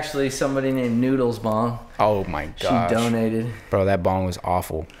 Which was actually somebody named Noodles' bong. Oh, my gosh. She donated. Bro, that bong was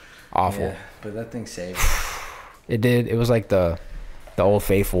awful. Awful. Yeah, but that thing saved it. It did. It was like the old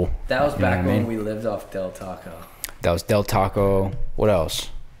faithful. That was back when we lived off Del Taco. That was Del Taco. What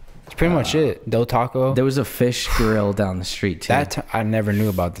else? It's pretty much it. Del Taco. There was a fish grill down the street too. I never knew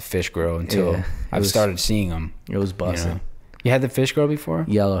about the fish grill until I started seeing them. It was busting. You had the fish grill before?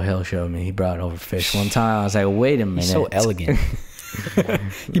 Yellow Hill showed me. He brought over fish one time. I was like, wait a minute. He's so elegant.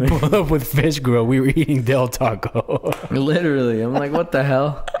 He pulled up with fish grill. We were eating Del Taco. Literally. I'm like, what the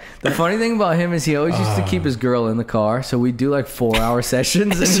hell? The funny thing about him is he always used to keep his girl in the car. So we'd do like 4-hour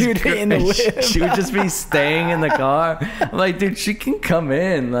sessions. And She would be in the whip. she would just be staying in the car. I'm like, dude, she can come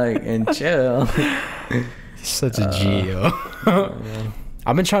in like and chill. He's such a G, yo.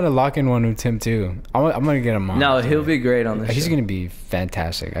 I've been trying to lock in one with Tim too. I'm gonna get him on. No, he'll be great on this. He's show. gonna be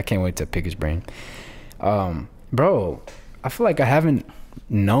fantastic. I can't wait to pick his brain. Bro, I feel like I haven't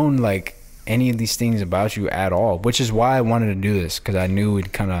known like any of these things about you at all, which is why I wanted to do this, because I knew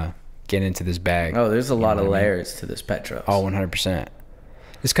we'd kind of get into this bag. Oh, there's a lot of layers to this Pettros. Oh, 100%.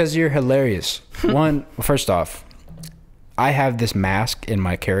 It's because you're hilarious. First off, I have this mask in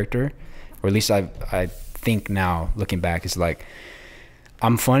my character, or at least I think now, looking back, it's like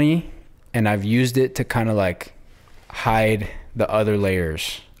I'm funny, and I've used it to kind of like hide the other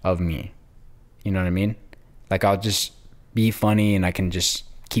layers of me. You know what I mean? Like I'll just be funny, and I can just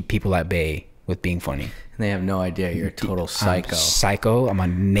keep people at bay with being funny. And they have no idea you're a total psycho. I'm psycho. I'm a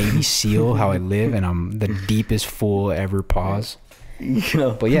Navy SEAL, how I live, and I'm the deepest fool ever. Pause. You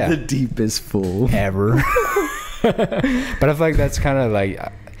know, but yeah, the deepest fool ever. But I feel like that's kind of like,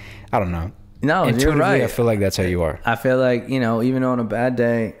 I don't know. No, you're Intuitively, right. I feel like that's how you are. I feel like, you know, even on a bad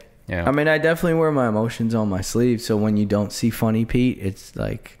day, Yeah. I mean, I definitely wear my emotions on my sleeve. So when you don't see funny Pete, it's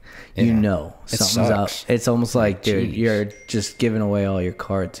like, you Yeah. know, It something's up. sucks. It's almost like, dude, Jeez. you're just giving away all your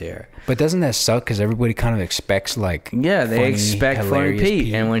cards here. But doesn't that suck? Because everybody kind of expects like, Yeah, they funny, expect funny hilarious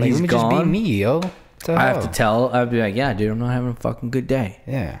Pete. And when like, he's let me just gone, be me, yo. I have to tell, I'd be like, yeah, dude, I'm not having a fucking good day.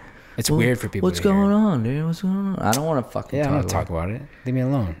 Yeah. It's weird for people What's to hear. going on, dude? What's going on? I don't want to fucking Yeah, talk I'm about not talk about it. Leave me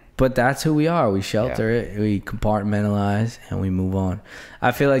alone. But that's who we are. We shelter it, we compartmentalize, and we move on.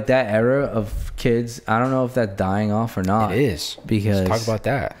 I feel like that era of kids, I don't know if that's dying off or not. It is. Because Let's talk about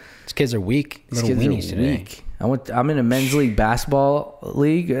that. These kids are weak. these Little kids weenies are today. weak. I'm in a men's league basketball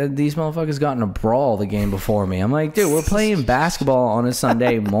league. These motherfuckers got in a brawl the game before me. I'm like, dude, we're playing basketball on a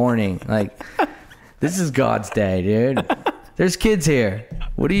Sunday morning. Like, this is God's day, dude. There's kids here.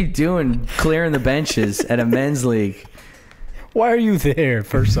 What are you doing clearing the benches at a men's league? Why are you there,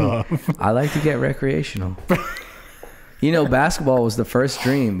 first off? I like to get recreational. You know, basketball was the first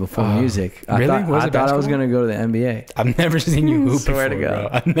dream before music. I really? thought, Was I it thought I was basketball? going to go to the NBA. I've never seen you hoop Swear to before, God.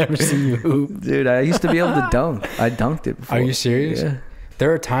 bro. I've never seen you hoop. Dude, I used to be able to dunk. I dunked it before. Are you serious? Yeah.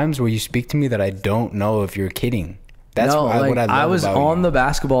 There are times where you speak to me that I don't know if you're kidding. That's no, what I love I was about on you. the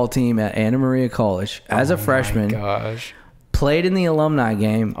basketball team at Anna Maria College as a freshman. Oh my gosh. Played in the alumni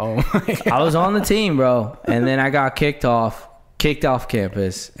game. Oh my God. I was on the team, bro. And then I got kicked off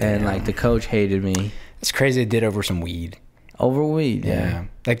campus. And like the coach hated me. It's crazy they did over some weed. Over weed, yeah.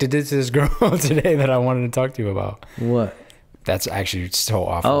 Like they did to this girl today that I wanted to talk to you about. What? That's actually so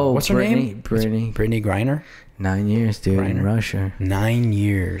awful. Oh, what's her name? Brittany. Brittany Griner? 9 years, dude, in Griner. Russia. 9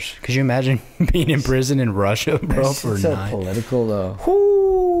 years. Could you imagine being in prison in Russia, bro, That's for so 9? political, though.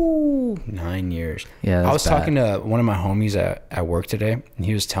 Whoo, 9 years. Yeah, I was that's bad. talking to one of my homies at work today, and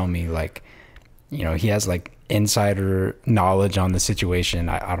he was telling me, like, you know, he has, like, insider knowledge on the situation.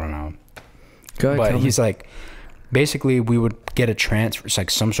 I don't know. Go ahead, But tell me. he's like, basically, we would get a transfer. It's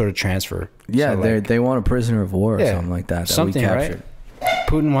like some sort of transfer. Yeah, So, they want a prisoner of war or Yeah, something like that. something, we right? captured.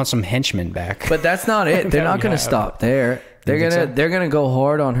 Putin wants some henchmen back. But that's not it. They're That not we going to have. stop there. You think so? They're gonna go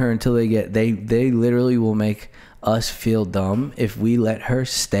hard on her until they literally will make us feel dumb if we let her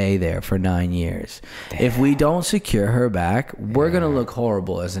stay there for 9 years. If we don't secure her back, we're gonna look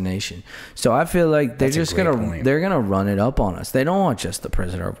horrible as a nation. So I feel like they're That's a just great gonna point. they're gonna run it up on us. They don't want just the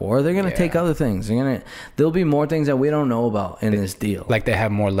prisoner of war. They're gonna take other things. There'll be more things that we don't know about in this deal. Like they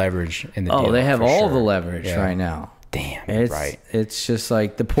have more leverage in the deal. Oh, they have for all sure. the leverage Yeah. right now. Damn, It's right. It's just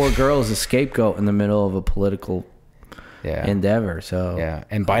like the poor girl is a scapegoat in the middle of a political Yeah. endeavor. So Yeah.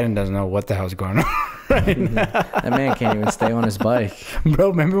 And Biden doesn't know what the hell's going on right now. that man can't even stay on his bike.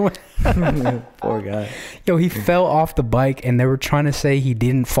 Bro, remember when? Poor guy. Yo, he fell off the bike and they were trying to say he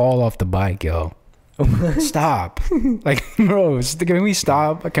didn't fall off the bike, yo. Stop. Like, bro, can we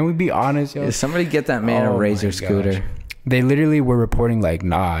stop? Can we be honest, yo? Somebody get that man Oh a my razor gosh. scooter. They literally were reporting like,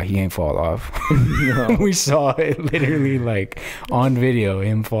 nah, he ain't fall off. We saw it literally like on video,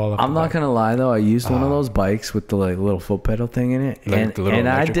 him fall off. I'm the not bike. gonna lie though, I used one of those bikes with the like little foot pedal thing in it, Like and, the little and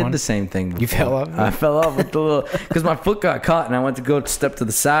I electric did one? the same thing. You fell off? I fell off with the little because my foot got caught, and I went to go step to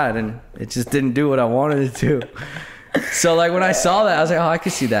the side, and it just didn't do what I wanted it to. So like when I saw that, I was like, oh, I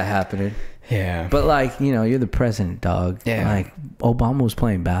could see that happening. Yeah. But like, you know, you're the president, dog. Yeah. Like Obama was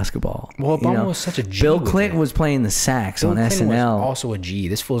playing basketball. Well, you Obama know? was such a G. Bill with Clinton it. was playing the sax on Bill Clinton was SNL. also a G.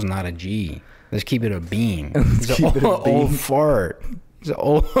 This fool's not a G. Let's keep it a bean. Let's He's keep an it a old bean. fart. He's an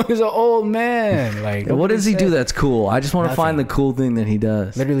old. He's an old man. Like, What does he do said- that's cool? I just want to find the Nothing. cool thing that he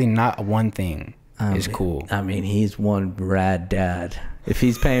does. Literally, not one thing is mean- cool. I mean, he's one rad dad. If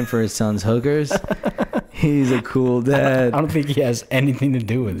he's paying for his son's hookers, he's a cool I dad. don't think he has anything to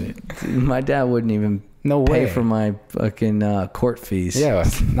do with it. My dad wouldn't even No pay way. for my fucking court fees. Yeah,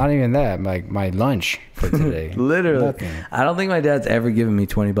 not even that. Like my lunch for today. Literally. Nothing. I don't think my dad's ever given me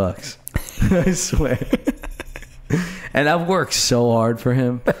 $20. I swear. And I've worked so hard for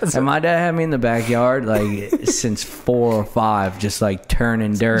him. And my dad had me in the backyard like since 4 or 5, just like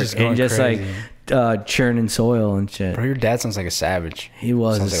turning dirt Just and going just crazy. like churning soil and shit. Bro, your dad sounds like a savage. He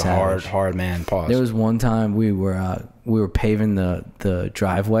was Sounds a like savage. a hard man. Pause. There was one time we were paving the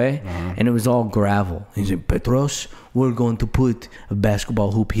driveway and it was all gravel. He's like, Pettros, we're going to put a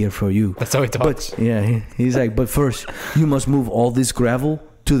basketball hoop here for you. That's how he talks. But yeah, he's like, but first you must move all this gravel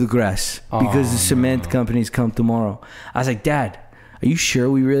to the grass because the cement companies come tomorrow. I was like, Dad, are you sure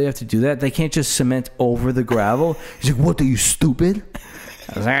we really have to do that? They can't just cement over the gravel. He's like, what, are you stupid?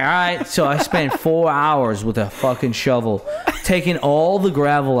 I was like, all right. So I spent 4 hours with a fucking shovel taking all the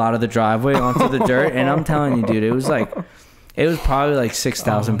gravel out of the driveway onto the dirt. And I'm telling you, dude, it was probably like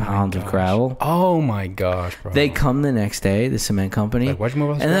 6,000 pounds of gravel. Oh my gosh, bro. They come the next day, the cement company, Like, why'd you move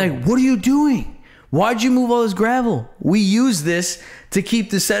all this and they're gravel? like, what are you doing? Why'd you move all this gravel? We use this to keep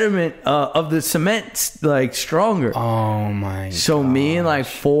the sediment of the cement like stronger. Oh my. So me and like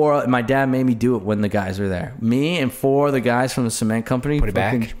 4, my dad made me do it when the guys were there. Me and 4 of the guys from the cement company Put it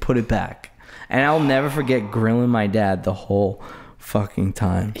back? fucking put it back. And I'll never forget grilling my dad the whole fucking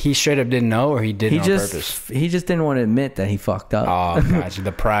time. He straight up didn't know, or he did it on purpose. He just didn't want to admit that he fucked up. Oh gosh,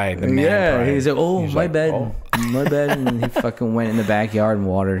 the pride, the man Yeah, pride. he's like, oh, He's my like, bad, oh. my bad, and he fucking went in the backyard and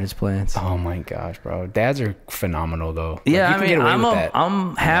watered his plants. Oh my gosh, bro. Dads are phenomenal though. Like, Yeah, you I can mean, get away with that.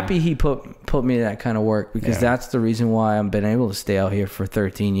 I'm happy he put me to that kind of work because Yeah. that's the reason why I've been able to stay out here for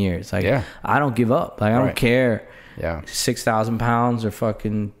 13 years. Like, Yeah. I don't give up. Like, I don't Right. care. Yeah. 6,000 pounds or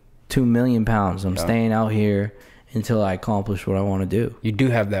fucking 2 million pounds. I'm staying out here until I accomplish what I want to do. You do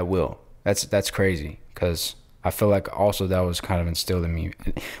have that will. That's crazy, because I feel like also that was kind of instilled in me.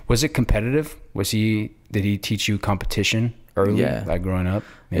 Was it competitive? Did he teach you competition early, Yeah. like growing up?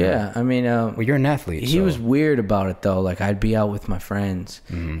 Yeah, I mean, Well, you're an athlete. he so. was weird about it though. Like, I'd be out with my friends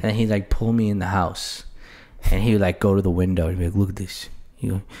and he'd like pull me in the house and he would like go to the window and be like, look at this.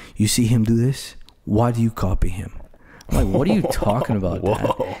 You see him do this? Why do you copy him? I'm like, what are you talking about, Dad?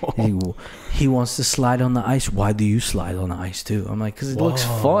 He's like, well, he wants to slide on the ice. Why do you slide on the ice too? I'm like, because it looks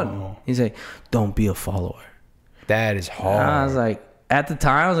fun. He's like, don't be a follower. That is hard. And I was like, at the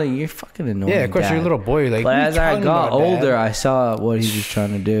time, I was like, you're fucking annoying. Yeah, of course, Dad. you're a little boy. You're like, But what are you as I talking got about, Dad? older, I saw what he was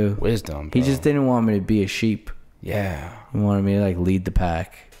trying to do. Wisdom, He bro. just didn't want me to be a sheep. Yeah. He wanted me to like lead the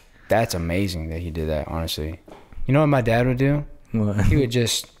pack. That's amazing that he did that, honestly. You know what my dad would do? What? He would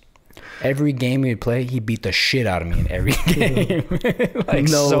just, every game he would play, he beat the shit out of me in every game. Like,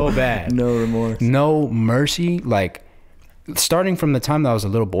 so bad. No remorse. No mercy. Like, starting from the time that I was a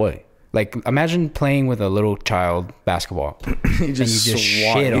little boy. Like, imagine playing with a little child basketball. He And you just swat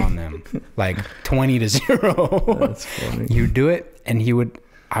shit you. on them. Like, 20-0. That's funny. You would do it, and he would,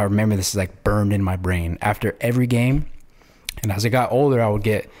 I remember this is like burned in my brain. After every game, and as I got older, I would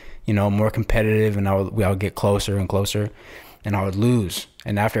get, more competitive, and I would get closer and closer, and I would lose.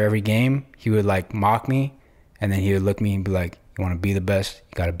 And after every game, he would like mock me, and then he would look at me and be like, you want to be the best?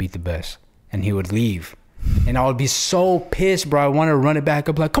 You got to beat the best. And he would leave. And I would be so pissed, bro. I want to run it back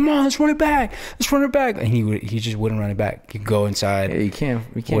up, like, come on, let's run it back. Let's run it back. And he just wouldn't run it back. He'd go inside. Yeah, you can't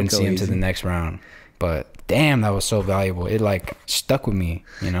Wouldn't go see him easy. to the next round. But damn, that was so valuable. It like stuck with me,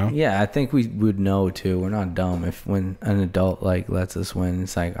 Yeah, I think we would know too. We're not dumb if when an adult like lets us win,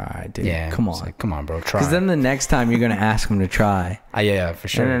 it's like, all right, dude, Yeah, come it's on. like, come on, bro, try. Because then the next time you're gonna ask him to try, Yeah, for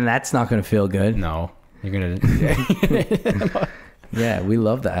sure. and then that's not gonna feel good. No, you're gonna. Yeah, we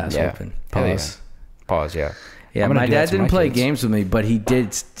love the ass Yeah. whooping. Hell yeah. Pause. Pause. Yeah. Yeah, I'm gonna my do that dad to didn't my play kids. games with me, but he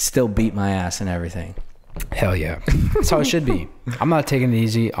did still beat my ass and everything. Hell yeah. That's how it should be. I'm not taking it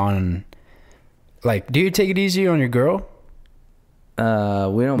easy on. Like, do you take it easy on your girl? We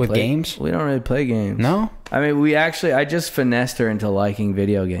don't With play games? We don't really play games. No. I mean, I just finessed her into liking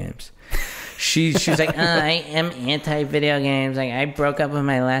video games. She's like, I am anti-video games. Like, I broke up with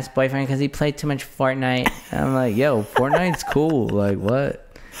my last boyfriend because he played too much Fortnite. I'm like, yo, Fortnite's cool. Like, what?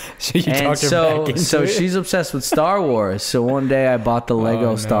 So you And talked her back into so it? she's obsessed with Star Wars. So one day I bought the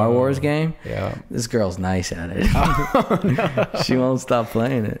Lego Star Wars game. Yeah. This girl's nice at it. She won't stop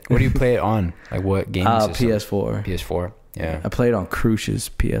playing it. What do you play it on? Like what game system? PS4. PS4. Yeah. I played on Crush's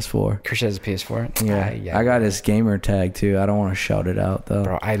PS4. Chris has a PS4. Yeah, I got his gamer tag too. I don't want to shout it out though.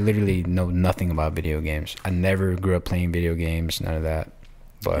 Bro, I literally know nothing about video games. I never grew up playing video games. None of that.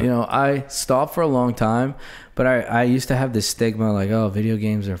 But You know, I stopped for a long time, but I used to have this stigma like, oh, video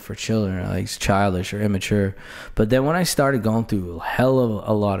games are for children, like it's childish or immature. But then when I started going through hell of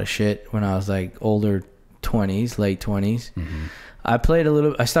a lot of shit when I was like older 20s, late 20s,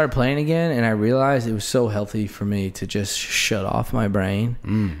 I started playing again, and I realized it was so healthy for me to just shut off my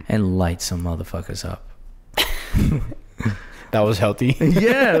brain and light some motherfuckers up. that was healthy.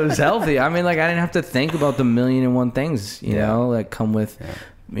 Yeah, it was healthy. I mean, like, I didn't have to think about the million and one things, you know, that come with,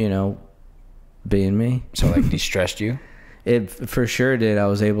 you know, being me. So like de-stressed you? It for sure did. I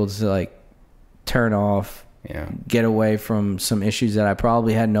was able to like turn off, get away from some issues that I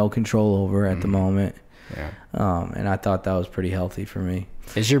probably had no control over at the moment. And I thought that was pretty healthy for me.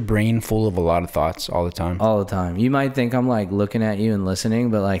 Is your brain full of a lot of thoughts all the time? All the time. You might think I'm like looking at you and listening,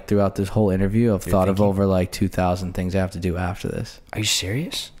 but like throughout this whole interview, I've thought of over like 2,000 things I have to do after this. Are you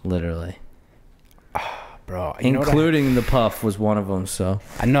serious? Literally. Bro, including the puff was one of them. So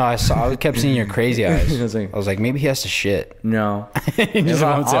I know. I kept seeing your crazy eyes. I I was like, maybe he has to shit. No.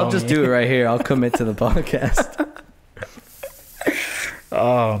 I'll just do it right here. I'll commit to the podcast.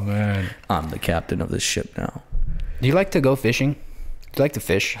 Oh man, I'm the captain of this ship now. Do you like to go fishing? Do you like to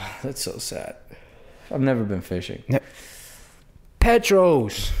fish? That's so sad. I've never been fishing.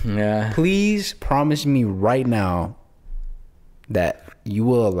 Pettros, Yeah. please promise me right now that you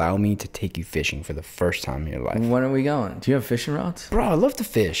will allow me to take you fishing for the first time in your life. When are we going? Do you have fishing rods? Bro, I love to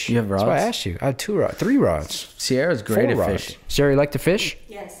fish. You have rods? That's why I asked you. I have 3 rods. Sierra's great 4 at rods. fishing. Sarah, you like to fish?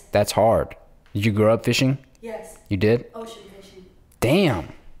 Yes. That's hard. Did you grow up fishing? Yes. You did? Ocean fishing. Damn.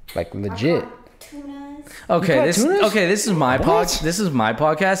 Like legit. Tunas. Okay, You caught tunas? this is my What? This is my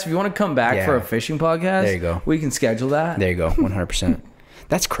podcast. If you want to come back for a fishing podcast, There you go. We can schedule that. There you go. 100%.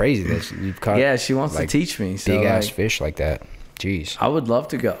 That's crazy that you've caught Yeah, she wants like, to teach me. So big ass like, fish like that. Jeez. I would love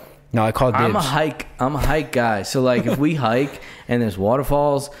to go. No, I called dibs. I'm a hike guy. So like if we hike and there's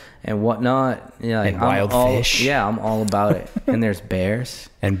waterfalls and whatnot, yeah, like, And wild fish. Yeah, I'm all about it. And there's bears.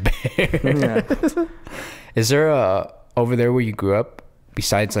 And bears. Yeah. Is there over there where you grew up,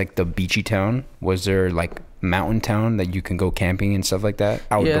 besides like the beachy town, was there like mountain town that you can go camping and stuff like that?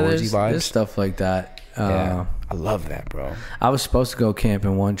 Outdoorsy There's vibes? stuff like that. Yeah. I love that, bro. I was supposed to go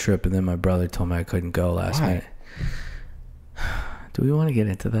camping one trip, and then my brother told me I couldn't go last minute. Do we want to get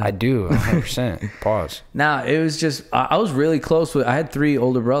into that? I do, 100%. Pause. Now, it was just, I was really close with, I had 3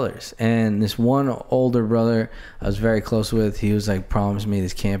 older brothers, and this one older brother I was very close with, he was like, promised me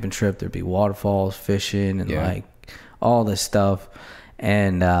this camping trip, there'd be waterfalls, fishing, and like all this stuff.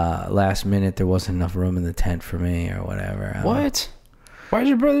 And last minute, there wasn't enough room in the tent for me or whatever. What? Why did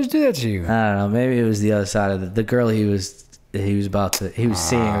your brothers do that to you? I don't know. Maybe it was the other side of the girl he was seeing was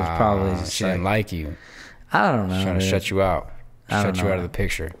probably just she didn't like you. I don't know. Trying to shut you out. I don't Shut you know. out of the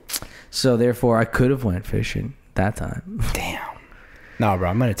picture. So therefore, I could have went fishing that time. Damn. No, bro,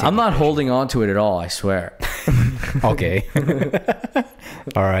 I'm gonna take. I'm not holding on to it at all. I swear. Okay.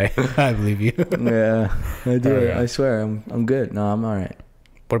 All right, I believe you. Yeah, I do. Oh, yeah. I swear, I'm good. No, I'm all right.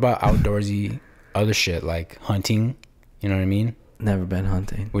 What about outdoorsy other shit like hunting? You know what I mean? Never been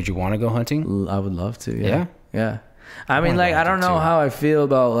hunting. Would you want to go hunting? I would love to. Yeah? Yeah. I mean, wanna like, go I don't hunting, know too. how I feel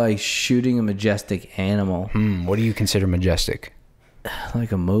about like shooting a majestic animal, What do you consider majestic?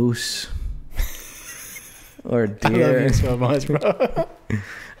 like a moose or a deer, so much, bro.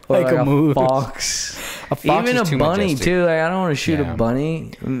 or like a moose. fox. A fox Even is a too bunny majestic. too. Like, I don't want to shoot Yeah. a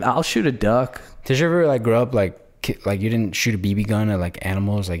bunny. I'll shoot a duck. Did you ever like grow up like you didn't shoot a BB gun at like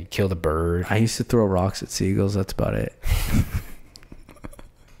animals, like you killed a bird? I used to throw rocks at seagulls. That's about it.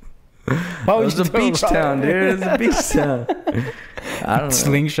 Why It was a beach town, dude. It was a beach town. I don't know.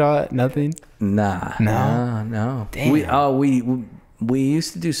 Slingshot, nothing. Nah. No? No. Damn. We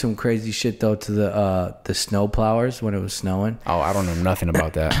used to do some crazy shit though to the snow plowers when it was snowing. Oh, I don't know nothing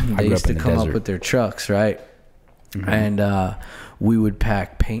about that. I They grew used up to in the come desert. up with their trucks, right? And we would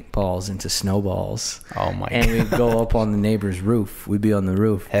pack paintballs into snowballs. Oh my And god. we'd go up on the neighbor's roof. We'd be on the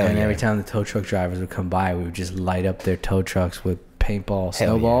roof. Hell and yeah. every time the tow truck drivers would come by, we would just light up their tow trucks with paintball Hell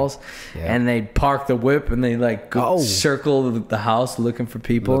yeah. snowballs. Yeah. And they'd park the whip and they'd like go circle the house looking for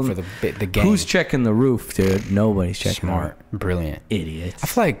people. Look for the gang. Who's checking the roof, dude? Nobody's checking the roof. smart? Brilliant. Idiots. I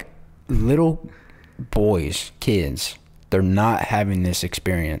feel like little boys, kids, they're not having this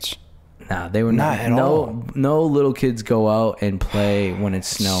experience. Nah, they were Not at all. No little kids go out and play when it's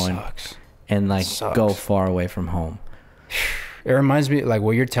snowing Sucks. and like Sucks. go far away from home. It reminds me, like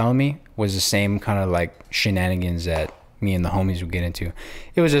what you're telling me was the same kind of like shenanigans that me and the homies would get into.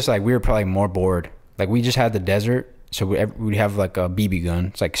 It was just like we were probably more bored. Like we just had the desert, so we'd have like a BB gun.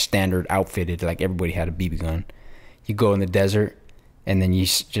 It's like standard outfitted. Like everybody had a BB gun. You go in the desert, and then you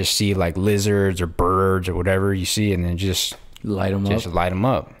just see like lizards or birds or whatever you see, and then just Light them up. light them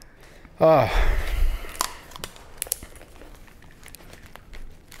up. Oh.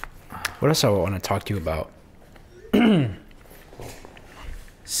 What else I want to talk to you about?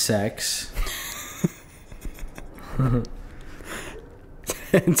 Sex.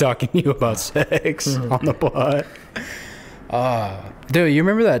 Talking to you about sex on the pod. Dude, you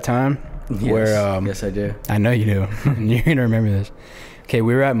remember that time where yes, I do. I know you do. You're gonna remember this. Okay,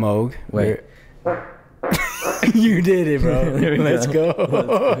 we were at Moog. Wait. You did it, bro. Let's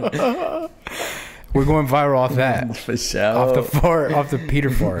go. We're going viral off that. For sure. Off the Peter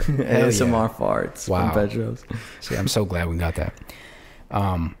fart. Hell ASMR farts Wow. from Pettros. See, I'm so glad we got that.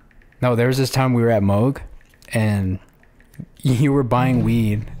 No, there was this time we were at Moog, and you were buying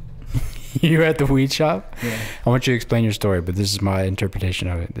weed. You were at the weed shop. Yeah. I want you to explain your story, but this is my interpretation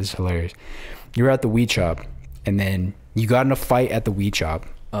of it. This is hilarious. You were at the weed shop, and then you got in a fight at the weed shop.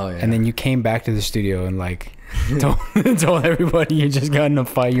 Oh, yeah. And then you came back to the studio and like told everybody you just got in a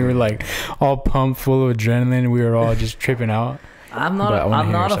fight. You were like all pumped, full of adrenaline. We were all just tripping out. I'm But I wanna I'm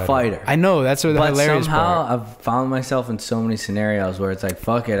hear not your a side. fighter. I know, that's what the But hilarious somehow part. I've found myself in so many scenarios where it's like,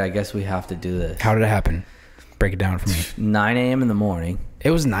 fuck it, I guess we have to do this. How did it happen? Break it down for me. 9 a.m. in the morning.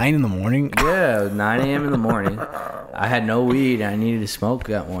 It was 9 in the morning. Yeah, 9 a.m. in the morning. I had no weed and I needed to smoke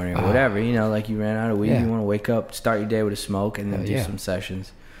that morning or whatever. You know, like you ran out of weed. Yeah. You want to wake up, start your day with a smoke, and then do yeah. some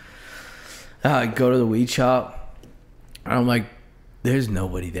sessions. I go to the weed shop. And I'm like, there's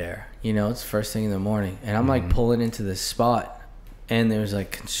nobody there. You know, it's first thing in the morning. And I'm like pulling into this spot. And there's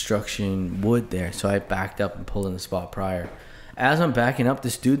like construction wood there. So I backed up and pulled in the spot prior. As I'm backing up,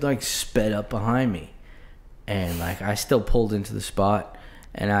 this dude like sped up behind me. And like I still pulled into the spot.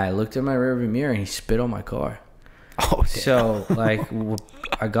 And I looked at my rearview mirror and he spit on my car. Oh, damn. So like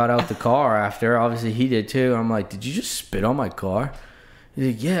I got out the car after. Obviously he did too. I'm like, did you just spit on my car? He's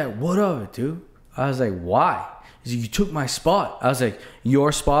like, yeah, what of it, dude? I was like, why? He's like, you took my spot. I was like,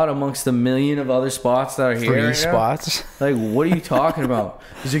 your spot amongst the million of other spots that are here. Free right now? spots. Like, what are you talking about?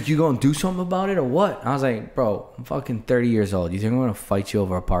 He's like, you gonna do something about it or what? I was like, bro, I'm fucking 30 years old. You think I'm gonna fight you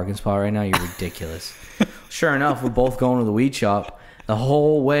over a parking spot right now? You're ridiculous. Sure enough, we're both going to the weed shop. The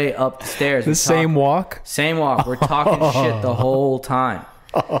whole way up the stairs. The same walk? Same walk. We're talking shit the whole time.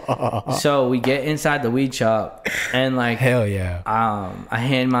 So we get inside the weed shop and like Hell yeah. I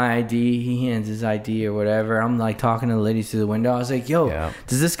hand my ID, he hands his ID or whatever. I'm like talking to the ladies through the window. I was like, yo, Yeah.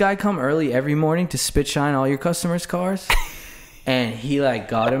 does this guy come early every morning to spit shine all your customers' cars? And he like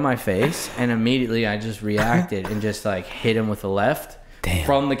got in my face and immediately I just reacted and just like hit him with a left. Damn.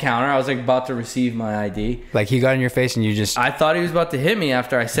 From the counter. I was like about to receive my ID. Like he got in your face and you just... I thought he was about to hit me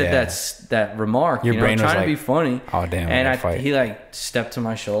after I said Yeah. that remark. Your you know, brain was trying like, to be funny. oh, damn, I And gotta fight. he like stepped to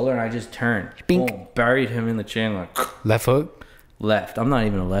my shoulder and I just turned. Bink. Boom, buried him in the chin like Left hook? left. I'm not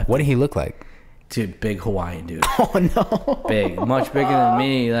even a left. What did he look like? Dude, big Hawaiian dude. Oh, no. Big. Much bigger than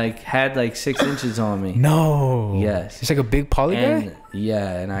me. Like had like 6 inches on me. No. Yes. It's like a big poly guy? And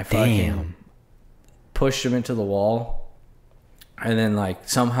yeah, and I fucking Damn. pushed him into the wall. And then like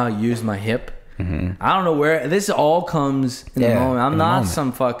somehow used my hip. I don't know where this all comes in the Yeah, moment. I'm in the not moment.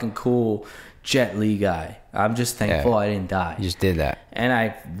 some fucking cool Jet Li guy. I'm just thankful Yeah. I didn't die. You just did that. And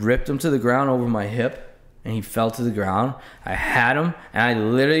I ripped him to the ground over my hip, and he fell to the ground. I had him, and I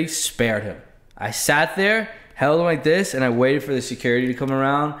literally spared him. I sat there, held him like this, and I waited for the security to come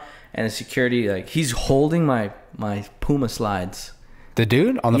around. And the security, like, he's holding my Puma slides. The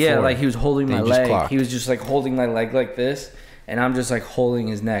dude on the floor? Yeah, like he was holding That my you just leg. clocked. He was just like holding my leg like this, and I'm just like holding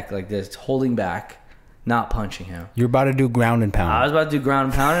his neck like this, holding back, not punching him. You're about to do ground and pound. I was about to do ground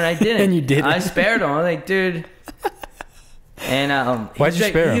and pound, and I didn't. And you didn't. I spared him. I was like, dude. And Why'd you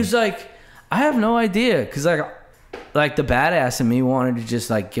spare him? He was like, I have no idea, because like the badass in me wanted to just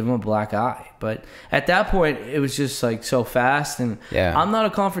like give him a black eye, but at that point it was just like so fast, and Yeah. I'm not a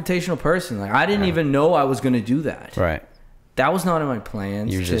confrontational person. Like I didn't even know I was gonna do that. Right. That was not in my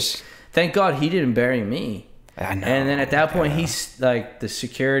plans. You're just... Thank God he didn't bury me. I know. And then at that point, he's like the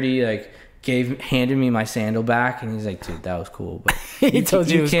security like handed me my sandal back, and he's like, "Dude, that was cool." But He told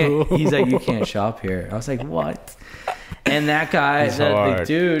you it was can't. cool. He's like, "You can't shop here." I was like, "What?" And that guy, He's the hard.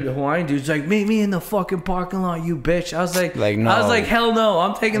 dude, Hawaiian dude's like, "Meet me in the fucking parking lot, you bitch." I was like, no. I was like, "Hell no!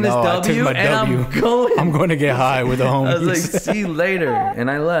 I'm taking this No, I took W my and W. I'm going." I'm going to get high with the homies. I was like, "See you later," and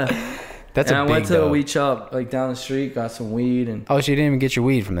I left. That's and a I big went to a dub. weed shop like down the street, got some weed, and Oh, so you didn't even get your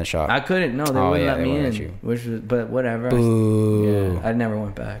weed from the shop? I couldn't. No, they Oh, wouldn't yeah, let they me wouldn't in. let you. Which was, but whatever. Boo. I never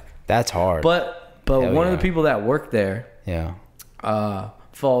went back. That's hard. But Hell one of yeah. the people that worked there yeah.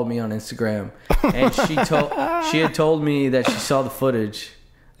 followed me on Instagram, and she had told me that she saw the footage.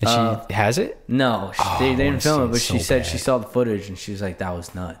 And she has it? No, they I didn't wanna film see it, it but so she said she bad. saw the footage, and she was like, "That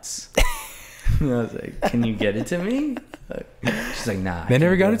was nuts." And I was like, "Can you get it to me?" She's like, "Nah." They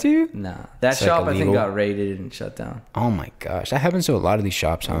never got it to you? Nah, that It's, like, shop I think illegal? got raided and shut down. Oh my gosh. That happens to a lot of these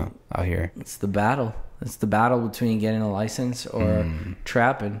shops, huh? Out here. It's the battle. It's the battle between getting a license or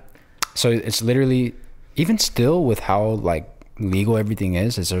trapping. So it's literally, even still with how like legal everything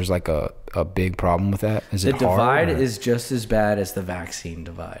is there's like a big problem with that? Is The it hard? divide is just as bad as the vaccine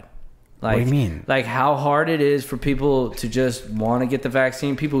divide. Like, What do you mean? Like how hard it is for people to just want to get the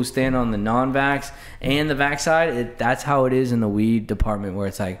vaccine. People who stand on the non-vax and the vax side, that's how it is in the weed department, where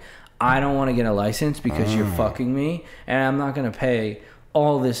it's like, I don't want to get a license because you're fucking me, and I'm not going to pay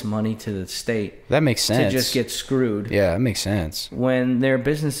all this money to the state That makes sense. to just get screwed. Yeah, that makes sense. When their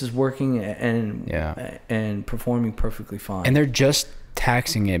business is working and performing perfectly fine. And they're just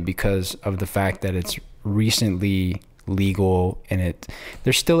taxing it because of the fact that it's recently legal, and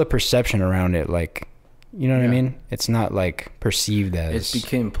there's still a perception around it, like, you know what I mean? It's not like perceived as it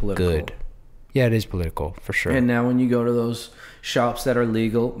became political. good. Yeah, it is political for sure. And now when you go to those shops that are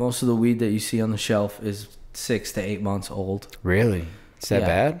legal, most of the weed that you see on the shelf is 6 to 8 months old. Really? Is that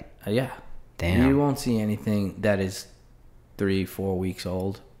bad? Yeah. Damn. You won't see anything that is 3-4 weeks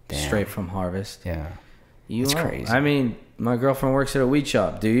old, Damn. straight from harvest. Yeah. You It's won't. crazy. I mean, my girlfriend works at a weed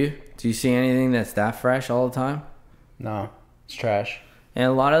shop. Do you? Do you see anything that's that fresh all the time? No, it's trash. And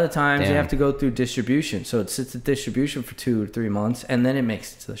a lot of the times Damn. you have to go through distribution. So it sits at distribution for 2 or 3 months, and then it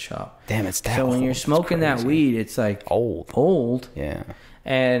makes it to the shop. Damn, it's that So when old. you're It's smoking that crazy. weed, it's like Old. Yeah.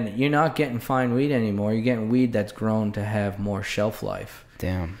 and you're not getting fine weed anymore. You're getting weed that's grown to have more shelf life.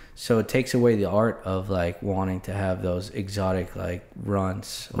 Damn. So it takes away the art of like wanting to have those exotic like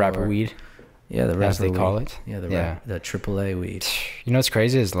runts. Rapper weed. Yeah, the As rapper they call weed. it? Yeah, Yeah. the AAA weed. You know what's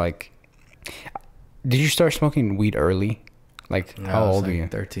crazy is like, did you start smoking weed early? Like, how old are you?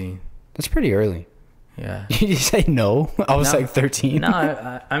 13. That's pretty early. Yeah. Did you say no? I was No. like 13. No,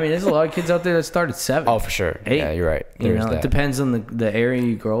 I mean, there's a lot of kids out there that start at 7. Oh, for sure. 8. Yeah, you're right. You There's know, that. it depends on the area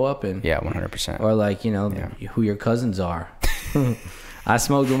you grow up in. Yeah, 100%. Or like, you know, who your cousins are. I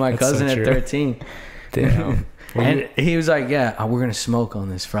smoked with my That's so cousin at true. 13. Damn. And he was like, "Yeah, we're gonna smoke on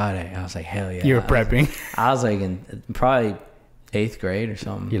this Friday." I was like, "Hell yeah!" You were prepping. I was like in probably 8th grade or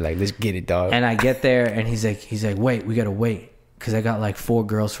something. You're like, let's get it, dog. And I get there, and he's like, "Wait, we gotta wait, cause I got like 4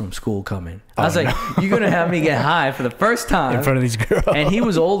 girls from school coming." I was like, "You're gonna have me get high for the first time in front of these girls. And he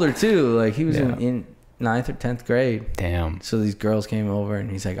was older too, like he was Yeah. in 9th or 10th grade. Damn. So these girls came over, and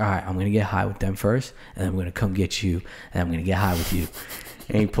he's like, "All right, I'm gonna get high with them first, and then I'm gonna come get you, and I'm gonna get high with you."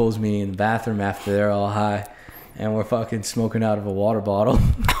 And he pulls me in the bathroom after they're all high, and we're fucking smoking out of a water bottle.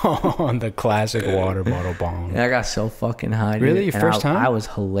 On the classic water bottle bong. And I got so fucking high. dude. Really? Your And first time? I was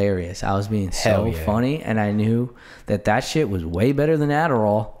hilarious. I was being Hell so yeah. funny, and I knew that shit was way better than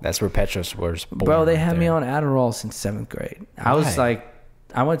Adderall. That's where Pettros was born. Bro, they right had me there. on Adderall since 7th grade. I was Why? like,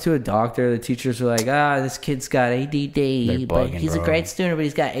 I went to a doctor. The teachers were like, this kid's got ADD, but bugging, he's bro. a great student, but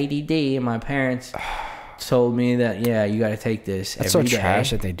he's got ADD. And my parents told me that, yeah, you got to take this That's so every day.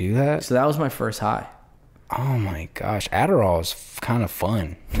 trash that they do that. So that was my first high. Oh my gosh, Adderall is kind of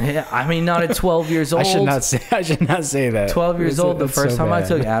fun. Yeah, I mean, not at 12 years old. I should not say that. 12 years old, the That's first so time I bad.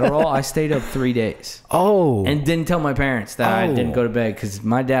 took Adderall, I stayed up 3 days. Oh. And didn't tell my parents that I didn't go to bed, because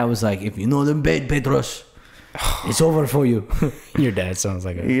my dad was like, if you know the bed, Pettros, it's over for you. Your dad sounds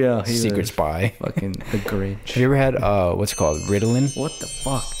like a Yeah, he secret was. spy. Fucking the Grinch. Have you ever had what's it called, Ritalin? What the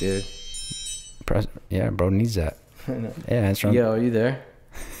fuck, dude? Yeah, bro needs that. Yeah, that's right. Yo, are you there?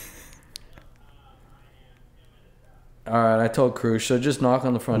 All right, I told Cruz, so just knock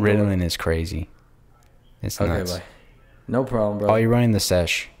on the front door. Ritalin is crazy. It's Okay, nuts. bye. No problem, bro. Oh, you're running the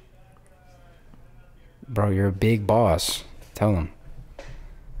sesh. Bro, you're a big boss. Tell him.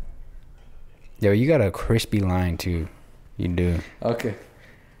 Yo, you got a crispy line too. You do. Okay,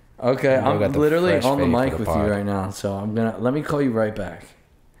 Bro I'm got the literally fresh on the fade for mic the with pod. you right now, so let me call you right back.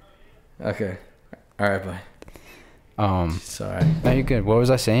 Okay. All right, bye. Sorry. No, you're good. What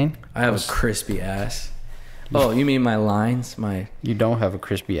was I saying? I have a crispy ass. Oh, you mean my lines? You don't have a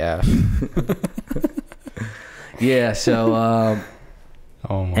crispy ass. Yeah, so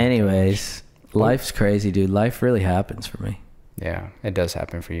Oh my. anyways, life's crazy, dude. Life really happens for me. Yeah, it does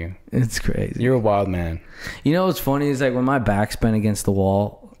happen for you. It's crazy. You're a wild man. You know what's funny is like when my back's been against the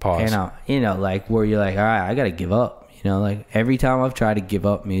wall, Pause. and like where you're like, all right, I gotta give up. You know, like every time I've tried to give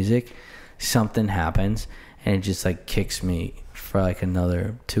up music, something happens and it just like kicks me for like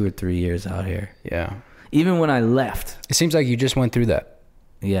another 2 or 3 years out here. Yeah. Even when I left. It seems like you just went through that.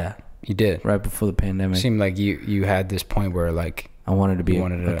 Yeah. You did. Right before the pandemic. It seemed like you had this point where like I wanted to be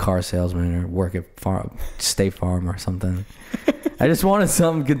a car salesman or work at State Farm or something. I just wanted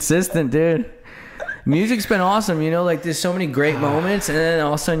something consistent, dude. Music's been awesome, you know, like there's so many great moments, and then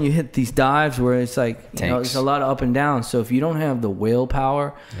all of a sudden you hit these dives where it's like, you know, there's a lot of up and down. So if you don't have the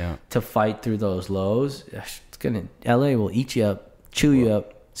willpower to fight through those lows, LA will eat you up, chew you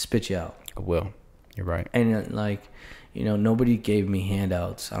up, spit you out. It will. You're right. And like, you know, nobody gave me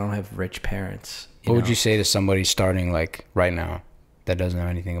handouts. I don't have rich parents. What would you say to somebody starting like right now that doesn't know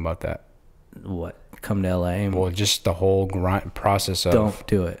anything about that? What? Come to LA? And well, just the whole grind process of don't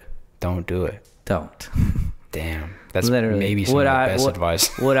do it. Don't do it. Don't. Damn. That's literally maybe some of the best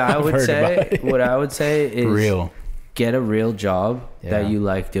advice. What I would say is get a real job that you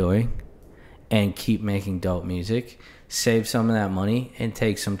like doing and keep making dope music. Save some of that money and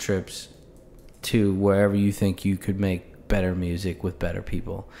take some trips to wherever you think you could make better music with better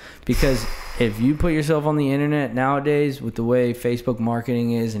people. Because if you put yourself on the internet nowadays with the way Facebook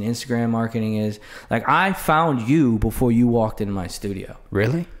marketing is and Instagram marketing is, like I found you before you walked into my studio.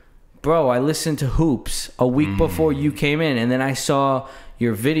 Really? Bro, I listened to Hoops a week before you came in, and then I saw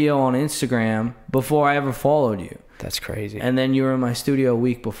your video on Instagram before I ever followed you. That's crazy. And then you were in my studio a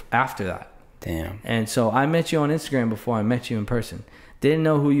week after that. Damn. And so I met you on Instagram before I met you in person. Didn't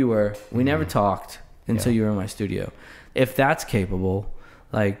know who you were. We never talked until you were in my studio. If that's capable,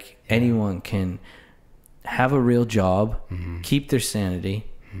 like anyone can have a real job, keep their sanity,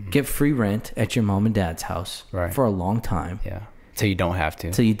 get free rent at your mom and dad's house for a long time. Yeah. Till you don't have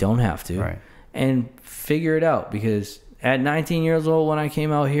to. Till you don't have to. Right. And figure it out, because at 19 years old when I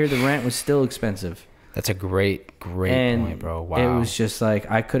came out here, the rent was still expensive. That's a great point, bro. Wow. It was just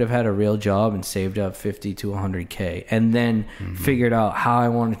like I could have had a real job and saved up 50 to 100K and then figured out how I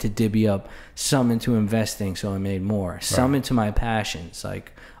wanted to divvy up some into investing so I made more, some into my passions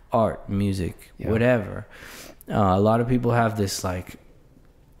like art, music, whatever. A lot of people have this like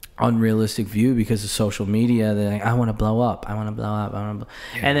unrealistic view because of social media. They're like, I want to blow up,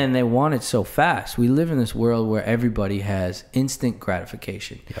 and then they want it so fast. We live in this world where everybody has instant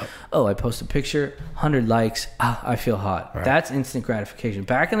gratification. Oh, I post a picture, 100 likes, I feel hot. That's instant gratification.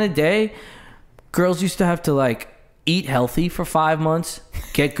 Back in the day, girls used to have to like eat healthy for 5 months,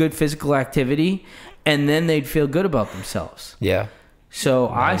 get good physical activity, and then they'd feel good about themselves. So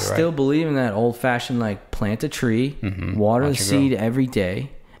I still believe in that old-fashioned like plant a tree, water the seed every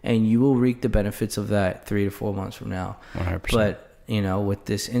day, and you will reap the benefits of that 3 to 4 months from now. 100%. But, you know, with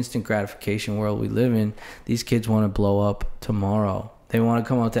this instant gratification world we live in, these kids want to blow up tomorrow. They want to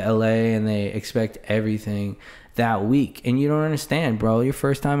come out to LA and they expect everything that week. And you don't understand, bro. Your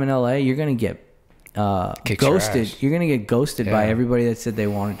first time in LA, you're going to get ghosted. You're going to get ghosted by everybody that said they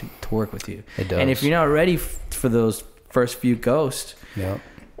wanted to work with you. It does. And if you're not ready for those first few ghosts,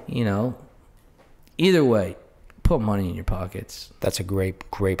 you know, either way, put money in your pockets. That's a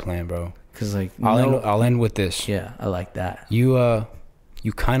great plan, bro. Cause like I'll end with this. Yeah, I like that. You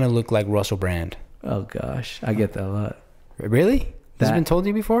kind of look like Russell Brand. Oh gosh, I get that a lot. Really? This has been told to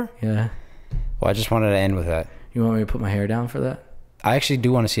you before? Yeah. Well, I just wanted to end with that. You want me to put my hair down for that? I actually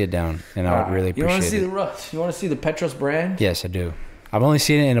do want to see it down, and I would really appreciate it. You want to see the Russ? You want to see the Pettros brand? Yes, I do. I've only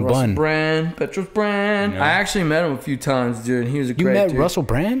seen it in a Russell bun. Brand, Pettros Brand. I actually met him a few times, dude. And he was a great dude. You met Russell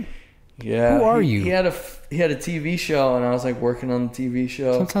Brand? Yeah. Who are you? He had a TV show, and I was like working on the TV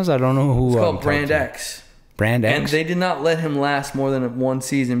show. Sometimes I don't know who. It's called Brand X. Brand X. And they did not let him last more than one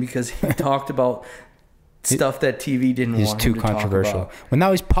season because he talked about stuff that TV didn't want him to talk about. He's too controversial. Well,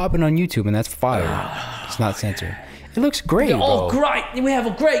 now he's popping on YouTube, and that's fire. It's not censored. It looks great, bro. Oh, great. We have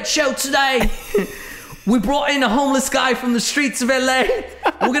a great show today. We brought in a homeless guy from the streets of LA.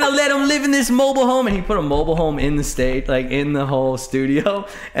 We're going to let him live in this mobile home. And he put a mobile home in the state, like in the whole studio.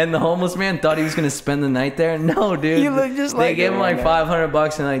 And the homeless man thought he was going to spend the night there. No, dude. You look just like They gave him like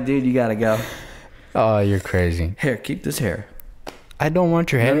 $500 and like, dude, you got to go. Oh, you're crazy. Here, keep this hair. I don't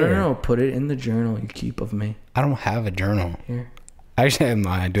want your hair. No. Put it in the journal you keep of me. I don't have a journal. Here. Actually,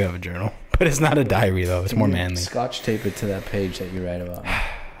 I do have a journal. But it's not a diary, though. It's more manly. Scotch tape it to that page that you write about.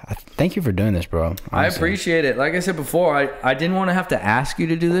 Thank you for doing this, bro. Honestly. I appreciate it. Like I said before, I didn't want to have to ask you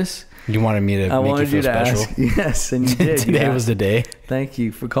to do this. You wanted me to make you feel special? Yes, and you did. Today was the day. Thank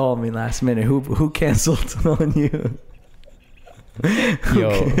you for calling me last minute. Who canceled on you?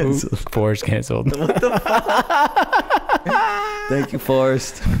 Forrest canceled. What the fuck? Thank you,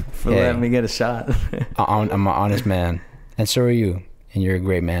 Forrest, for letting me get a shot. I'm an honest man. And so are you. And you're a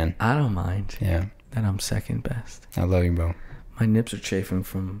great man. I don't mind. Yeah. That I'm second best. I love you, bro. My nips are chafing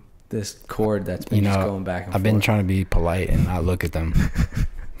from this cord that's been just going back and forth. I've been trying to be polite and not look at them,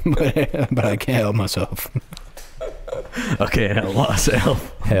 but I can't help myself. Okay, I lost help.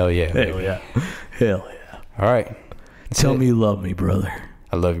 Hell yeah. Hell yeah. Hell yeah. All right. Tell me you love me, brother.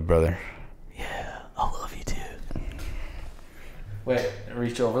 I love you, brother. Yeah, I love you too. Wait,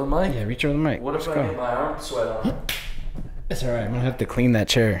 reach over the mic? Yeah, reach over the mic. What if I get my arm sweat on it? It's all right. I'm going to have to clean that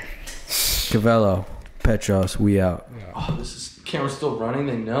chair. Cavello, Pettros, we out. Oh, camera's still running,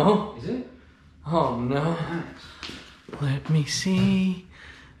 they know? Is it? Oh, no. Let me see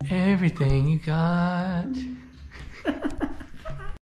everything you got.